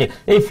ধারণা রাখে।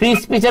 এই ফ্রি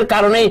স্পিচের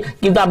কারণেই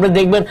কিন্তু আপনি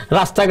দেখবেন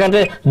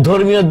রাস্তাঘাটে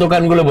ধর্মীয়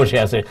দোকানগুলো বসে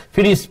আছে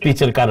ফ্রি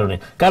স্পিচের কারণে,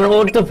 কারণ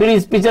ওর তো ফ্রি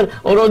স্পিচের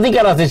ওর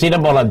অধিকার আছে সেটা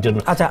বলার জন্য।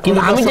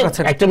 কিন্তু আমি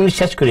একটা মিনিট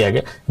শেষ করি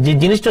আগে, যে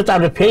জিনিসটা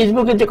তারপরে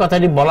ফেসবুকের যে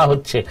কথাটি বলা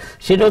হচ্ছে,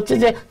 সেটা হচ্ছে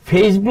যে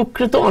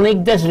ফেসবুককে তো অনেক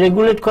দেশ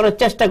রেগুলেট করার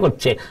চেষ্টা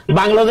করছে।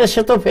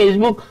 বাংলাদেশে তো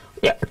ফেসবুক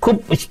খুব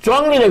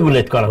স্ট্রংলি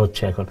রেগুলেট করা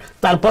হচ্ছে এখন,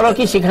 তারপরও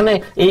কি সেখানে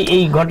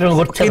এই ঘটনা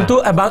ঘটছে? কিন্তু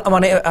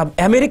মানে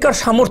আমেরিকার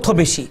সামর্থ্য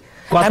বেশি,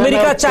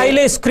 আমেরিকা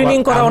চাইলে স্ক্রিনিং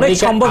করা অনেক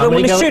সম্ভব এবং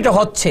নিশ্চয়ই এটা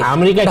হচ্ছে,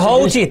 হওয়া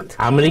উচিত।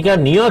 আমেরিকা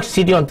নিউ ইয়র্ক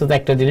সিটি অন্তত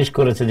একটা জিনিস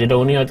করেছে যেটা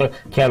উনি হয়তো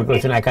খেয়াল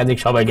করেছেন, একাধিক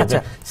সবাই গেছে,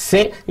 say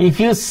if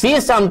you see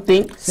something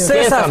say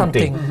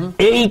something.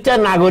 এইটা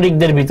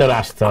নাগরিকদের ভিতরে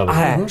আসতে হবে,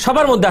 হ্যাঁ,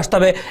 সবার মধ্যে আসতে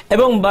হবে,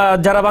 এবং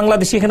যারা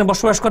বাংলাদেশী এখানে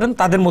বসবাস করেন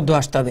তাদের মধ্যে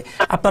আসতে হবে।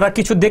 আপনারা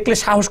কিছু দেখলে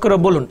সাহস করে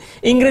বলুন,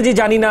 ইংরেজি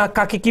জানি না,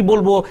 কাকে কি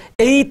বলবো,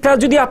 এইটা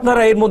যদি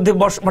আপনারা এর মধ্যে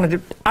মানে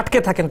আটকে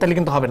থাকেন তাহলে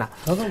কিন্তু হবে না।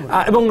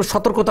 এবং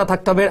সতর্কতা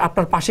থাকতে হবে,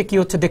 আপনার পাশে কি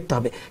হচ্ছে দেখতে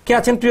হবে। কে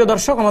আছেন প্রিয়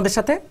দর্শক আমাদের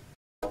সাথে?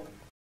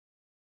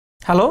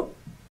 হ্যালো,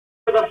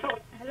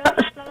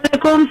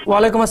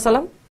 ওয়ালাইকুম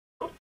আসসালাম।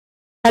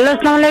 হ্যালো,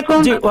 আসসালামু আলাইকুম।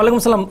 জি, ওয়ালাইকুম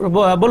আসসালাম,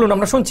 বলুন,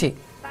 আমরা শুনছি।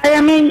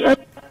 আমি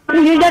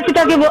নিউ জার্সি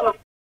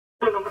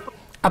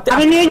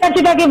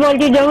থেকে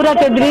বলছি, জহুরা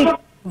চৌধুরী।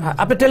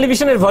 আপনি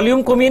টেলিভিশনের ভলিউম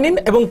কমিয়ে নিন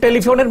এবং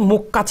টেলিফোনের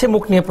কাছে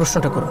মুখ নিয়ে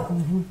প্রশ্নটা করুন।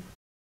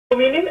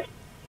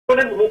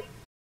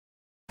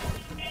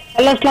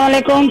 হ্যালো, আসসালামু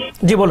আলাইকুম।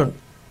 জি, বলুন।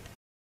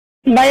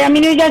 ভাই, আমি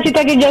নিউ জার্সি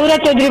থেকে জহুরা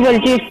চৌধুরী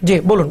বলছি। জি,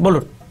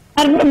 বলুন।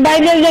 আর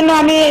বাইরের জন্য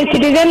আমি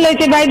সিটিজেন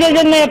লইছি, বাইরের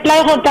জন্য অ্যাপ্লাই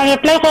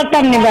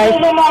করতাম না ভাই।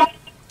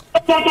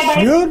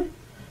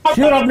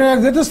 শিওর, আপনি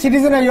যেহেতু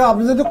সিটিজেন,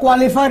 আপনি যেহেতু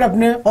কোয়ালিফাইড,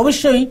 আপনি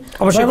অবশ্যই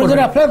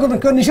অ্যাপ্লাই করবেন।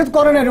 কেউ নিষেধ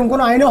করেন, এরকম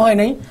কোনো আইনও হয়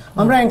নাই।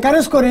 আমরা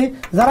এনকারেজ করি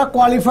যারা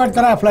কোয়ালিফাইড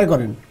তারা অ্যাপ্লাই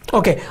করেন।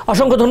 ওকে,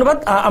 অসংখ্য ধন্যবাদ।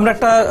 আমরা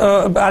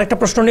আরেকটা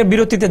প্রশ্ন নিয়ে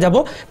বিরতিতে যাব।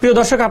 প্রিয়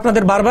দর্শক,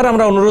 আপনাদের বারবার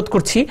আমরা অনুরোধ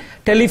করছি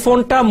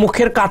টেলিফোনটা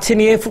মুখের কাছে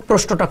নিয়ে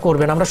প্রশ্নটা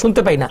করবেন, আমরা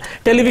শুনতে পাই না।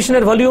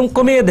 টেলিভিশনের ভলিউম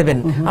কমিয়ে দেবেন,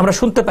 আমরা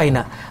শুনতে পাই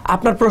না।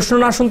 আপনার প্রশ্ন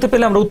না শুনতে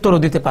পেলে আমরা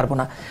উত্তরও দিতে পারবো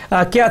না।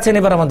 কে আছেন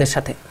এবার আমাদের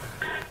সাথে?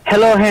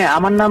 হ্যালো, হ্যাঁ,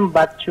 আমার নাম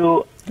বাচ্চু,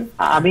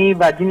 আমি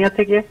ভার্জিনিয়া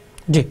থেকে।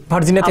 জি,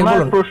 ভার্জিনিয়া থেকে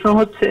বলুন। আমার প্রশ্ন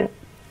হচ্ছে,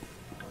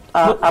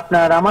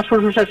 আমার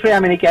শ্বশুর শাশুড়ি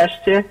আমেরিকা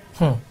আসছে,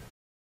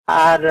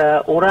 আর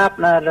ওরা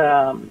আপনার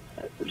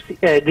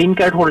গ্রিন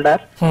কার্ড হোল্ডার।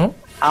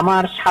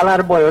 আমার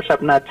শালার বয়স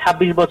আপনার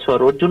 26 বছর,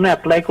 ওর জন্য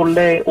অ্যাপ্লাই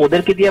করলে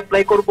ওদেরকে দিয়ে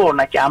অ্যাপ্লাই করব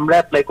নাকি আমরা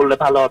অ্যাপ্লাই করলে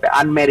ভালো হবে?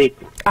 আনম্যারিড।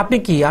 আপনি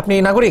কি, আপনি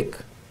নাগরিক?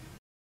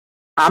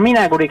 আমি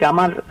নাগরিক,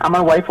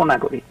 আমার ওয়াইফও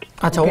নাগরিক।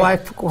 আচ্ছা,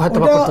 ওয়াইফ হয়তো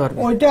করতে পারবে।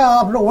 ওইটা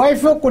আপনার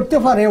ওয়াইফও করতে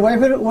পারে,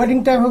 ওয়াইফের ওয়েডিং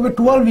টাইম হবে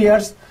 12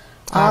 ইয়ার্স।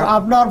 আর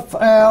আপনার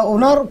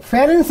ওনার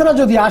প্যারেন্টসরা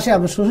যদি আসে,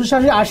 আপনার শ্বশুর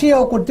শাশুড়ি আসিও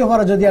করতে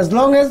পারে, যদি অ্যাজ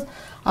লং এজ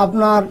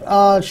আপনার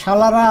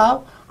শালারা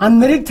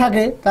আনমেরিড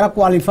থাকে, তারা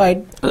কোয়ালিফাইড।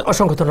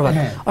 অসংখ্য ধন্যবাদ,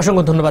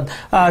 অসংখ্য ধন্যবাদ।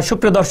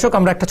 সুপ্রিয় দর্শক,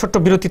 আমরা একটা ছোট্ট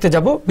বিরতিতে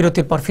যাব,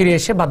 বিরতির পর ফিরে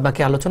এসে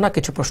বাদবাকি আলোচনা,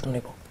 কিছু প্রশ্ন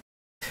নেব।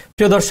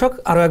 প্রিয় দর্শক,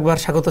 আরো একবার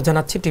স্বাগত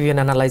জানাচ্ছি টিবিএন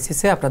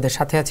অ্যানালাইসিসে। আপনাদের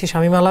সাথে আছি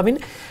শামীম আল আমিন।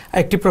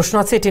 একটি প্রশ্ন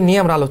আছে, এটি নিয়ে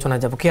আমরা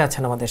আলোচনায় যাব। কে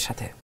আছেন আমাদের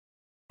সাথে?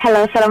 হ্যালো,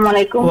 আসসালামু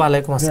আলাইকুম।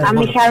 ওয়ালাইকুম আসসালাম।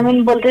 আমি শারমিন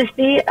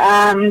বলতেছি,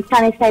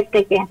 সানি সাইড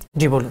থেকে।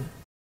 জি, বলুন।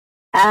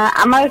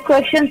 আমার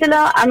কোয়েশ্চেন ছিল,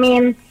 আমি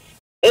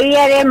এই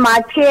ইয়ারে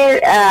মার্চের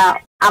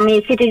আমি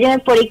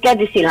সিটিজেনের পরীক্ষা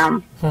দিছিলাম,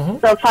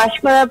 তো ফার্স্ট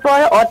করার পর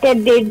ওটের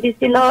ডেট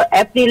দিছিল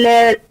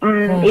এপ্রিলের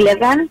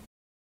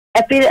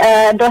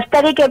 10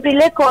 তারিখ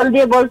এপ্রিলে কল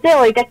দিয়ে বলতে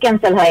ওইটা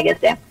ক্যান্সেল হয়ে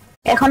গেছে।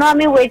 এখনো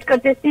আমি ওয়েট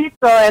করতেছি,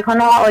 তো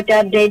এখনো ওইটা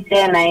ডেট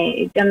দেয় নাই।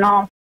 এই জন্য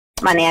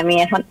মানে আমি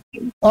এখন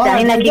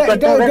জানি না কি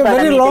করতে হবে।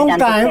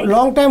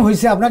 লং টাইম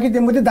হয়েছে, আপনাকে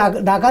ইতিমধ্যে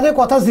ঢাকাতে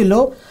কথা ছিল,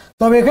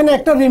 তবে এখানে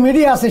একটা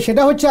রেমেডি আছে,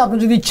 সেটা হচ্ছে আপনি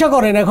যদি ইচ্ছা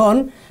করেন, এখন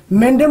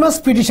ম্যান্ডেমাস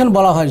পিটিশন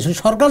বলা হয়।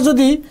 সরকার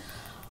যদি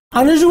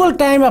আনইউজুয়াল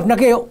টাইম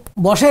আপনাকে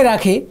বসায়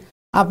রাখে,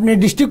 আপনি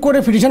ডিস্ট্রিক্ট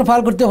কোর্টে পিটিশন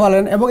ফাইল করতে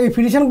পারেন এবং এই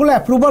পিটিশনগুলো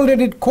অ্যাপ্রুভাল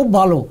রেট খুব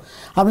ভালো।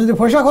 আপনি যদি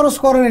পয়সা খরচ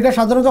করেন, এটা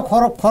সাধারণত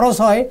খরচ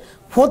হয়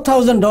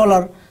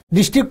 $4,000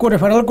 ডিস্ট্রিক্ট কোর্টে।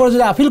 ফেডারেল কোর্টে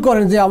যদি আপিল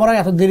করেন যে আমরা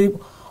এত দেরি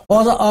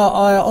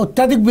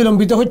অত্যাধিক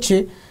বিলম্বিত হচ্ছে,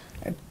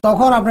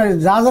 তখন আপনার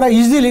জাজরা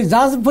ইজিলি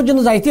জাজ পর্যন্ত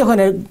যাইতে হয়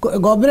না,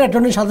 গভর্নমেন্ট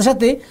অ্যাটর্নির সাথে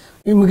সাথে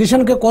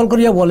ইমিগ্রেশনকে কল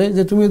করিয়া বলে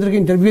যে তুমি ওদেরকে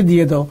ইন্টারভিউ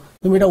দিয়ে দাও,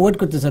 তুমি এটা ওয়েট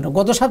করতেছো না।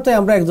 গত সপ্তাহে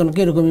আমরা একজনকে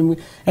এরকম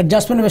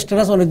অ্যাডজাস্টমেন্ট অফ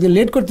স্ট্যাটাস অনেকদিন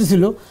লেট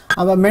করতেছিল,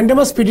 আবার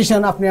ম্যান্ডেমাস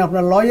পিটিশন আপনি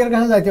আপনার লয়ার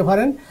কাছে যাইতে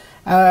পারেন,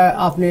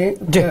 আপনি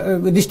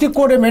ডিস্ট্রিক্ট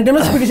কোর্টে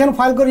ম্যান্ডেমাস পিটিশন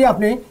ফাইল করিয়ে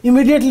আপনি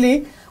ইমিডিয়েটলি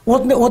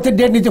ওতে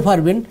ডেট নিতে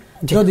পারবেন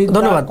যদি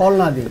ধন্যবাদ কল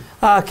না দিন।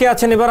 কে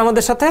আছেন এবার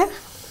আমাদের সাথে?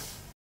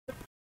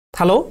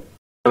 হ্যালো,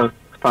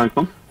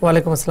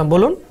 ওয়ালাইকুম আসসালাম,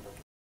 বলুন।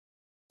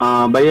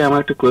 ভাই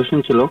আমার একটা কোয়েশ্চেন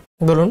ছিল।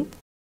 বলুন।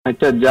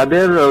 আচ্ছা,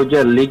 যাদের যে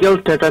লিগ্যাল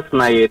স্ট্যাটাস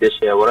নাই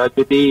এদেশে, ওরা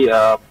যদি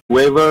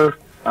ওয়েভার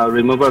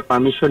রিমুভার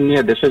পারমিশন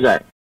নিয়ে দেশে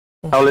যায়,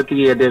 তাহলে কি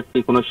এদের কি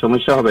কোনো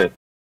সমস্যা হবে?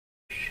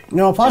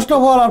 ফার্স্ট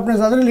অফ অল, আপনি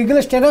যাদের লিগ্যাল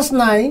স্ট্যাটাস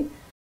নাই,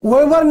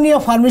 ওয়েভার নিয়ে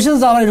পারমিশন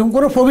যাওয়ার এরকম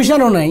কোনো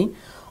প্রভিশনও নাই।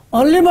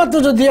 অনলি মাত্র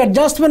যদি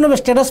adjustment of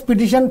status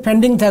petition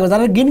pending থাকে,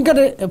 যাদের গ্রিন কার্ড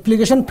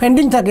অ্যাপ্লিকেশন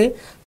পেন্ডিং থাকে,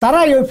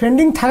 তারাই ওই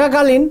পেন্ডিং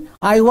থাকাকালীন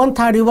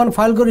I-131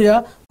 ফাইল করিয়া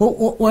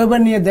ওয়েভার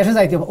নিয়ে দেশে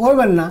যাইতে,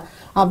 ওয়েভার না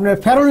আপনার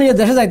ফেরল নিয়ে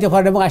দেশে যাইতে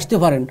পারেন এবং আসতে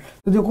পারেন।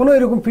 যদি কোনো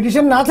এরকম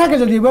পিটিশন না থাকে,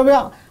 যদি এভাবে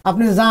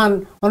আপনি যান,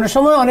 অনেক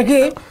সময় অনেকে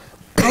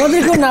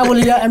আমাদেরকেও না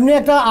বলিয়া এমনি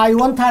একটা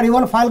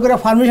I-131 ফাইল করে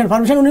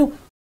পারমিশন উনি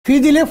ফি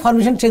দিলে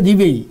পারমিশন সে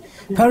দিবেই।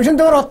 পারমিশন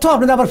দেওয়ার অর্থ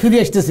আপনি আবার ফিরে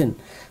আসতেছেন,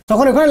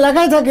 তখন এখানে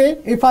লেখাই থাকে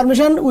এই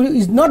permission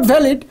is not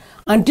valid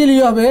until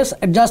you have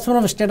adjustment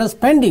of status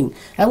pending.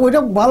 এবং ওইটা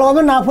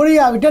ভালোভাবে না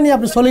পড়িয়ে ওইটা নিয়ে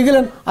আপনি চলে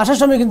গেলেন, আসার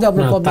সময় কিন্তু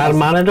আপনার তার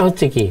মানেটা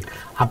হচ্ছে কি,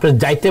 আপনি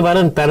যাইতে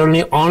পারেন প্যারোল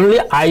নিয়ে অনলি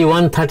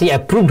I-130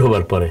 অ্যাপ্রুভড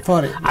হবার পরে,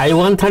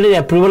 I-130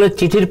 অ্যাপ্রুভালের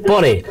চিঠির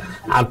পরে,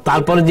 আর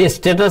তারপরে যে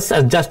স্ট্যাটাস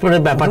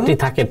অ্যাডজাস্টমেন্টের ব্যাপারটি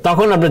থাকে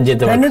তখন আপনি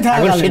যেতে পারেন।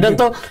 এখন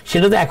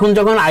সেটা তো এখন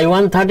যখন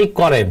I-130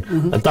 করেন,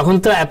 তখন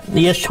তো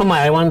ইয়ের সময়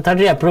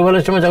I-130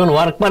 অ্যাপ্রুভালের সময় যখন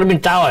ওয়ার্ক পারমিট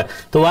চাওয়া হয়,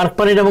 তো ওয়ার্ক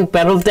পারমিট এবং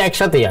প্যারোল তো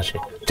একসাথেই আসে,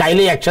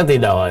 চাইলেই একসাথেই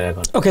দেওয়া হয়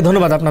এখন। ওকে,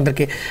 ধন্যবাদ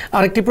আপনাদেরকে।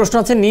 আরেকটি প্রশ্ন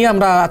আছে নিয়ে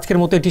আমরা আজকের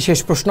মতো এটি শেষ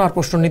প্রশ্ন, আর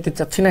প্রশ্ন নিতে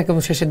চাচ্ছি না, একদম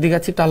শেষের দিকে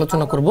আছি, একটু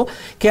আলোচনা করব।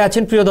 কে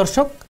আছেন প্রিয়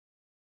দর্শক?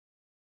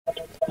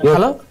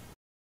 হ্যালো,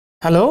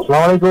 হ্যালো,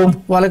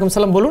 ওয়ালাইকুম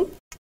সালাম, বলুন।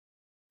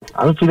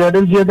 আমি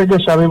ফিলাডেলফিয়া থেকে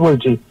স্বামী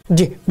বলছি।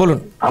 জি বলুন।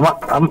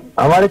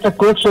 আমার একটা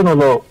কোয়েশ্চেন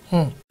হলো,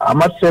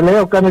 আমার ছেলে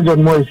ওখানে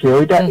জন্ম হয়েছে,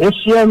 ওইটা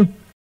এশিয়ান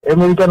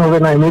আমেরিকান হবে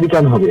না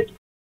আমেরিকান হবে?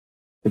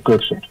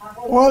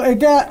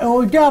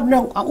 ওইটা আপনি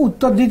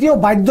উত্তর দিতেও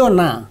বাধ্য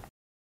না,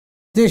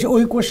 যে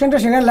ওই কোয়েশ্চেনটা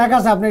সেখানে লেখা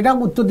আছে, আপনি এটা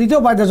উত্তর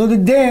দিতেও বাধ্য। যদি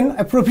দেন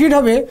প্রফিট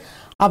হবে,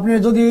 আপনি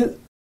যদি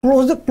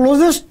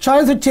ক্লোজেস্ট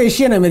চয়েস হচ্ছে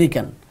এশিয়ান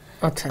আমেরিকান,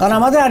 কারণ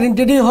আমাদের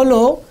আইডেন্টিটি হলো,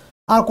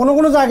 আর কোনো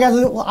কোনো জায়গায়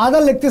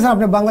আদার লিখতেছেন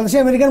আপনি বাংলাদেশি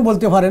আমেরিকান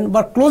বলতে পারেন,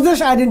 বাট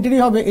ক্লোজেস্ট আইডেন্টিটি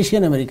হবে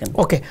এশিয়ান আমেরিকান।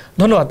 ওকে,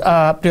 ধন্যবাদ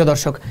প্রিয়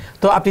দর্শক।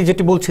 তো আপনি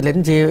যেটি বলছিলেন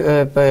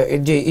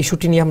যে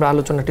ইস্যুটি নিয়ে আমরা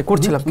আলোচনাটি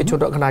করছিলাম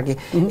কিছুক্ষণ আগে,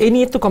 এই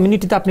নিয়ে তো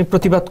কমিউনিটিতে আপনি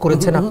প্রতিবাদ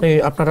করেছেন,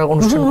 আপনারা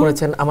অনুষ্ঠান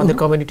করেছেন, আমাদের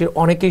কমিউনিটির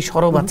অনেকেই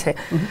সরব আছে।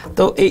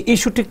 তো এই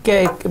ইস্যুটি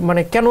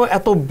মানে কেন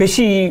এত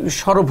বেশি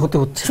সরব হতে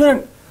হচ্ছে? শুনেন,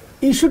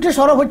 ইস্যুটি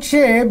সরব হচ্ছে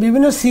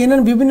বিভিন্ন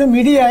CNN, বিভিন্ন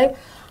মিডিয়ায়।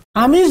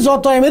 আমি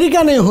যত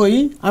আমেরিকানে হই,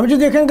 আমি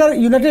যদি এখানকার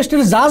ইউনাইটেড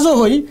স্টেটস জাজও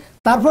হই,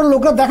 তারপর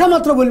লোকরা দেখা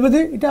মাত্র বলবে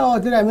যে এটা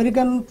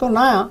আমেরিকান তো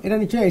না, এটা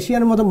নিশ্চয়ই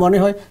এশিয়ানের মতো মনে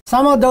হয়।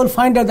 Somehow they will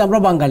find out আমরা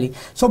বাঙালি।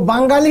 সো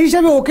বাঙালি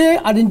হিসেবে ওকে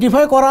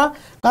আইডেন্টিফাই করা,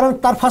 কারণ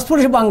তার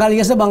পাসপোর্টে বাঙালি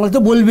আছে, বাঙালি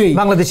তো বলবেই,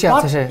 বাংলাদেশি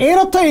আছে। এর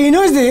অর্থ এই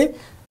নয় যে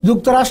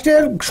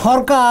যুক্তরাষ্ট্রের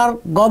সরকার,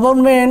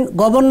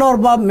 গভর্নর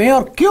বা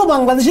মেয়র কেউ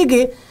বাংলাদেশিকে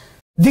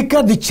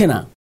ধিক্কার দিচ্ছে না,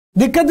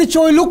 ধিক্কার দিচ্ছে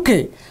ওই লোককে।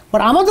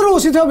 বাট আমাদেরও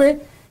উচিত হবে,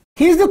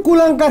 he is the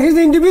কুলাঙ্কার, he is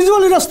the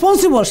individually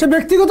responsible, সে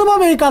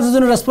ব্যক্তিগতভাবে এই কাজের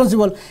জন্য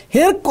রেসপন্সিবল।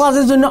 এর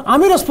কাজের জন্য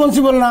আমি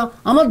রেসপন্সিবল না,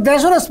 আমার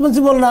দেশও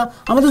রেসপন্সিবল না,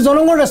 আমাদের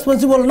জনগণ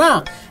রেসপন্সিবল না।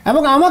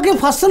 এবং আমাকে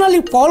পার্সোনালি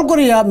কল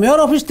করিয়া মেয়র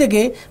অফিস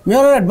থেকে,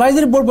 মেয়র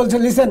অ্যাডভাইজারি বোর্ড বলছে,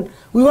 listen,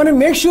 we want to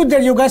make sure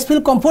that you guys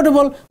feel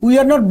comfortable, we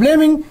are not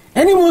blaming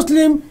any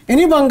Muslim,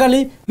 any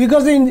Bangali,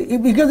 because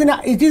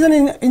it is an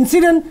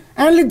incident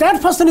and that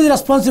person is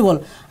responsible.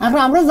 এখন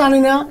আমরা জানি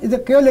না,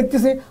 কেউ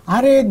লিখতেছে,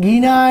 আরে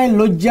ঘৃণায়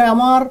লজ্জায়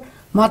আমার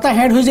মাথা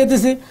হ্যাড হয়ে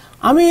যেতেছে।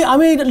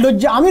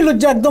 আমি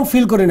লজ্জা একদম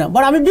ফিল করি না,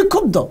 বাট আমি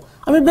বিক্ষুব্ধ,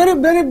 আমি very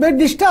very very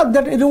disturb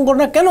that এরকম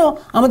ঘটনা কেন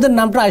আমাদের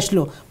নামটা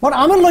আসলো। বাট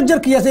আমার লজ্জার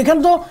কি আছে?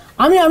 এখানে তো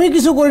আমি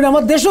কিছু করি না,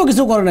 আমার দেশও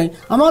কিছু করে নাই।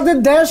 আমাদের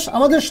দেশ,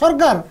 আমাদের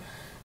সরকার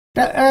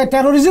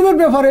টেরোরিজমের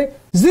ব্যাপারে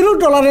জিরো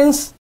টলারেন্স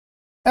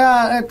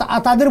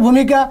তাদের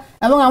ভূমিকা,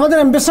 এবং আমাদের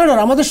অ্যাম্বাসেডর,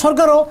 আমাদের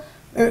সরকারও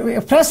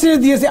প্রেস রিলিজ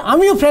দিয়েছে,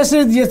 আমিও প্রেস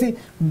রিলিজ দিয়েছি।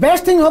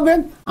 বেস্ট থিং হবে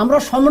আমরা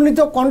সমন্বিত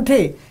কণ্ঠে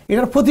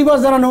এটার প্রতিবাদ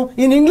জানানো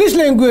ইন ইংলিশ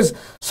ল্যাঙ্গুয়েজ।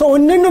 সো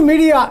অন্যান্য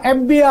মিডিয়া,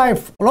 FBI,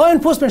 ল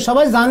এনফোর্সমেন্ট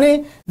সবাই জানে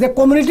যে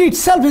community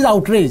itself is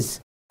outrage,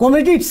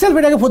 community itself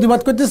এটাকে প্রতিবাদ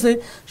করতেছে।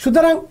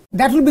 সুতরাং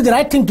that will be the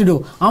right thing to do.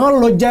 আমার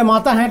লজ্জায়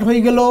মাথা হ্যাট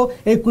হয়ে গেল,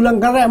 এই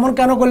কুলাঙ্কাররা এমন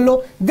কেন করলো?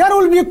 There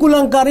will B A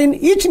কুলাঙ্কার in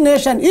each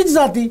nation, each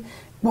জাতি,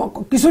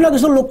 কিছু না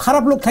কিছু লোক,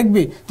 খারাপ লোক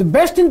থাকবে। তো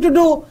best thing to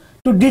do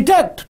to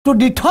detect, two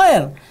deter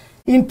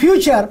in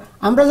future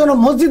আমরা যেন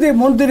মসজিদে,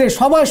 মন্দিরে,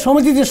 সবাই,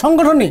 সমিতিতে,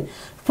 সংগঠনে,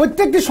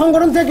 প্রত্যেকটি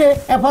সংগঠন থেকে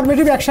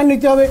অ্যাফার্মেটিভ অ্যাকশন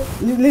নিতে হবে।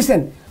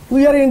 Listen,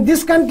 we are in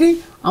this country,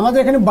 আমাদের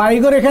এখানে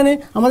বাড়িঘর, এখানে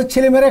আমাদের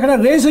ছেলেমেয়েরা এখানে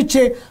রেজ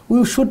হচ্ছে, we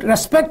should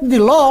respect the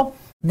law.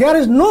 There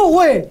is no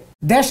way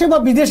দেশে বা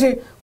বিদেশে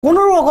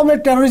কোনো রকমের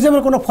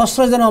টেরোরিজমের কোনো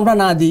ফসল যেন আমরা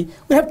না দিই।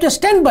 We have to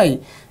stand by,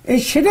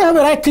 সেটাই হবে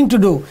রাইট থিং টু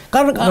ডু।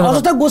 কারণ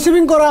অযথা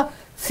গসিপিং করা,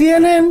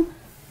 CNN,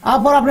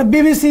 তারপর আপনার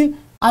BBC,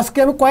 আজকে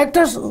আমি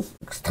কয়েকটা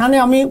স্থানে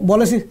আমি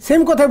বলেছি,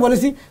 সেম কথাই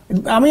বলেছি,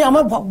 আমি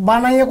আমার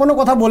বানাইয়ে কোনো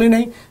কথা বলি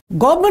নাই।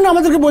 গভর্নমেন্ট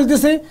আমাদেরকে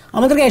বলতেছে,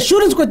 আমাদেরকে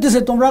অ্যাসুরেন্স করতেছে,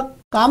 তোমরা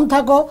কাম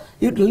থাকো,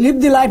 you leave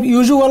the life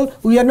usual,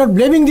 we are not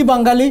blaming the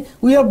Bangali,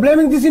 we are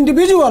blaming this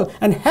individual,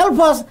 and help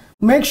us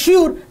make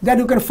sure that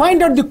you can find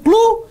out the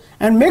clue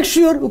and make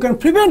sure you can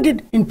prevent it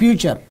in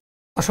future.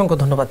 অসংখ্য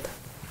ধন্যবাদ।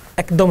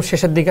 একদম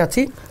শেষের দিকে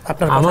আছি,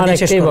 আপনার আমার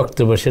একটাই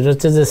বক্তব্য, সেটা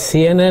হচ্ছে যে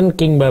CNN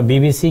কিংবা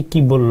BBC কি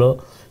বললো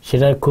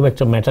সেটা খুব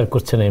একটা ম্যাটার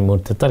করছে না এই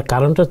মুহূর্তে। তার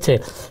কারণটা হচ্ছে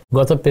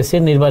গত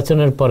প্রেসিডেন্ট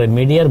নির্বাচনের পরে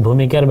মিডিয়ার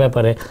ভূমিকার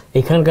ব্যাপারে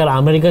এখানকার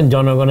আমেরিকান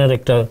জনগণের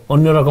একটা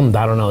অন্যরকম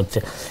ধারণা হচ্ছে।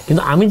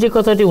 কিন্তু আমি যে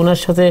কথাটি ওনার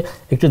সাথে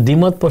একটু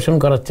দ্বিমত পোষণ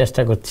করার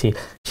চেষ্টা করছি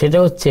সেটা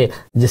হচ্ছে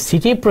যে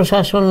সিটি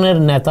প্রশাসনের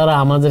নেতারা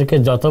আমাদেরকে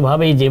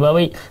যতভাবেই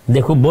যেভাবেই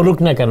বলুক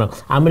না কেন,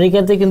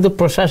 আমেরিকাতে কিন্তু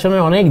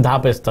প্রশাসনের অনেক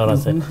ধাপ স্তর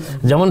আছে।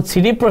 যেমন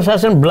সিটি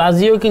প্রশাসন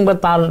ব্লাজিও কিংবা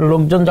তার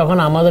লোকজন যখন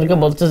আমাদেরকে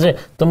বলতেছে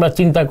তোমরা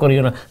চিন্তা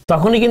করিও না,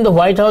 তখনই কিন্তু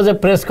হোয়াইট হাউসে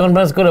প্রেস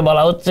কনফারেন্স করে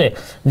বলা হচ্ছে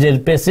যে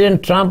প্রেসিডেন্ট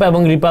ট্রাম্প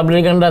এবং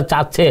রিপাবলিকানরা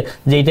চাচ্ছে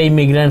যে এটা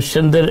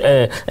ইমিগ্রেশনদের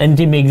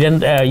অ্যান্টি মিগ্রেন্ট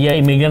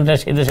ইমিগ্রেন্টরা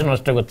সে দেশে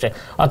নষ্ট করছে।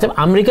 অর্থাৎ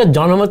আমেরিকার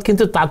জনমত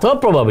কিন্তু তাতেও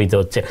প্রভাবিত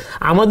হচ্ছে।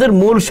 আমাদের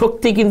মূল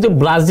শক্তি কিন্তু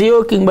ব্লাজিও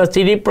কিংবা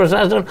সিটি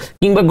প্রশাসন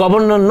কিংবা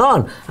গভর্নর নন,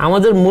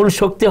 আমাদের মূল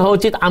শক্তি হওয়া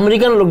উচিত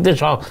আমেরিকান লোকদের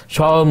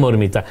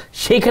সহমর্মিতা।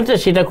 সেই ক্ষেত্রে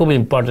সেটা খুব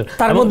ইম্পর্টেন্ট।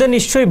 তার মধ্যে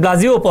নিশ্চয়ই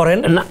ব্লাজিও পড়েন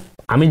না।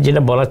 আমি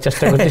যেটা বলার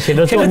চেষ্টা করছি সেটা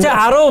হচ্ছে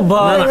আরো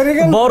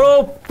বড়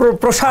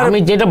প্রসার। আমি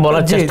যেটা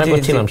বলার চেষ্টা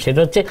করছিলাম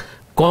সেটা হচ্ছে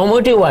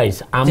কমিউনিটি ওয়াইজ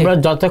আমরা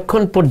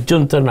যতক্ষণ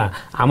পর্যন্ত না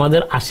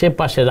আমাদের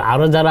আশেপাশের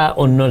আরো যারা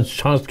অন্য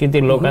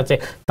সংস্কৃতির লোক আছে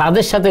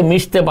তাদের সাথে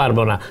মিশতে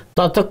পারবো না,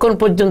 ততক্ষণ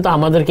পর্যন্ত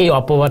আমাদেরকে এই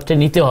অপবাদটা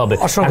নিতে হবে।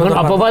 এখন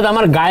অপবাদ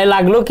আমার গায়ে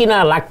লাগলো কি না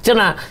লাগছে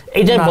না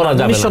এটাই বলা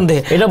যাবে না।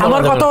 এটা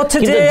আমার কথা হচ্ছে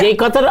যে যেই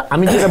কথাটা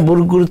আমি যেটা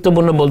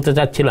গুরুত্বপূর্ণ বলতে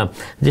চাচ্ছিলাম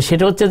যে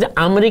সেটা হচ্ছে যে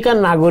আমেরিকান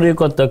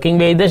নাগরিকত্ব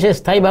কিংবা এই দেশে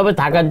স্থায়ীভাবে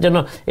থাকার জন্য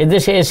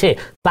এদেশে এসে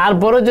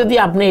তারপরে যদি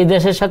আপনি এই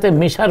দেশের সাথে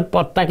মেশার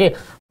পথটাকে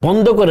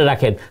বন্ধ করে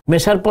রাখেন,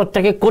 মেশার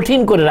পথটাকে কঠিন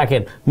করে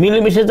রাখেন,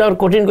 মিলেমিশে যাওয়ার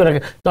কঠিন করে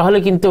রাখেন, তাহলে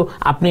কিন্তু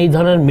আপনি এই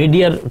ধরনের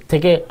মিডিয়ার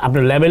থেকে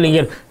আপনার লেভেলিং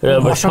এর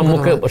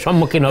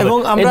সম্মুখীন হবেন।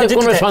 এতে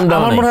কোনো সন্দেহ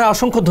নেই। আমার মনে হয়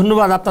অসংখ্য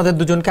ধন্যবাদ আপনাদের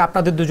দুজনকে।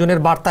 আপনাদের দুজনের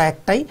বার্তা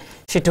একটাই,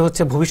 সেটা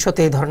হচ্ছে ভবিষ্যতে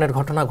এই ধরনের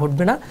ঘটনা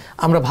ঘটবে না।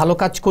 আমরা ভালো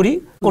কাজ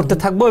করতে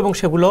থাকবো এবং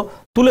সেগুলো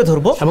তুলে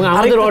ধরবো এবং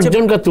আমাদের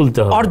অর্জনকে তুলতে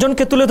হবে,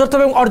 অর্জনকে তুলে ধরতে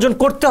হবে এবং অর্জন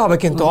করতে হবে।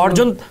 কিন্তু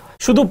অর্জন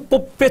শুধু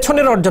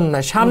পেছনের অর্জন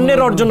নয়, সামনের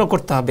অর্জনও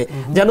করতে হবে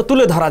যেন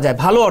তুলে ধরা যায়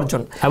ভালো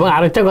অর্জন। এবং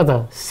আরেকটা কথা,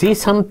 সি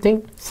সামথিং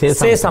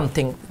সে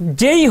সামথিং।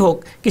 যেই হোক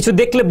কিছু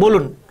দেখলে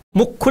বলুন,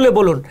 মুখ খুলে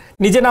বলুন,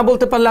 নিজে না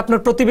বলতে পারলে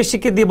আপনার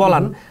প্রতিবেশীকে দিয়ে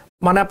বলান,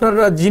 মানে আপনার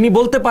যিনি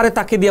বলতে পারে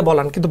তাকে দিয়ে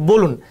বলান, কিন্তু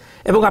বলুন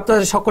এবং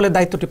আপনাদের সকলের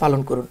দায়িত্বটি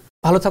পালন করুন।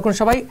 ভালো থাকুন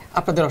সবাই,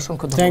 আপনাদের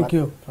অসংখ্য ধন্যবাদ। Thank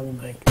you.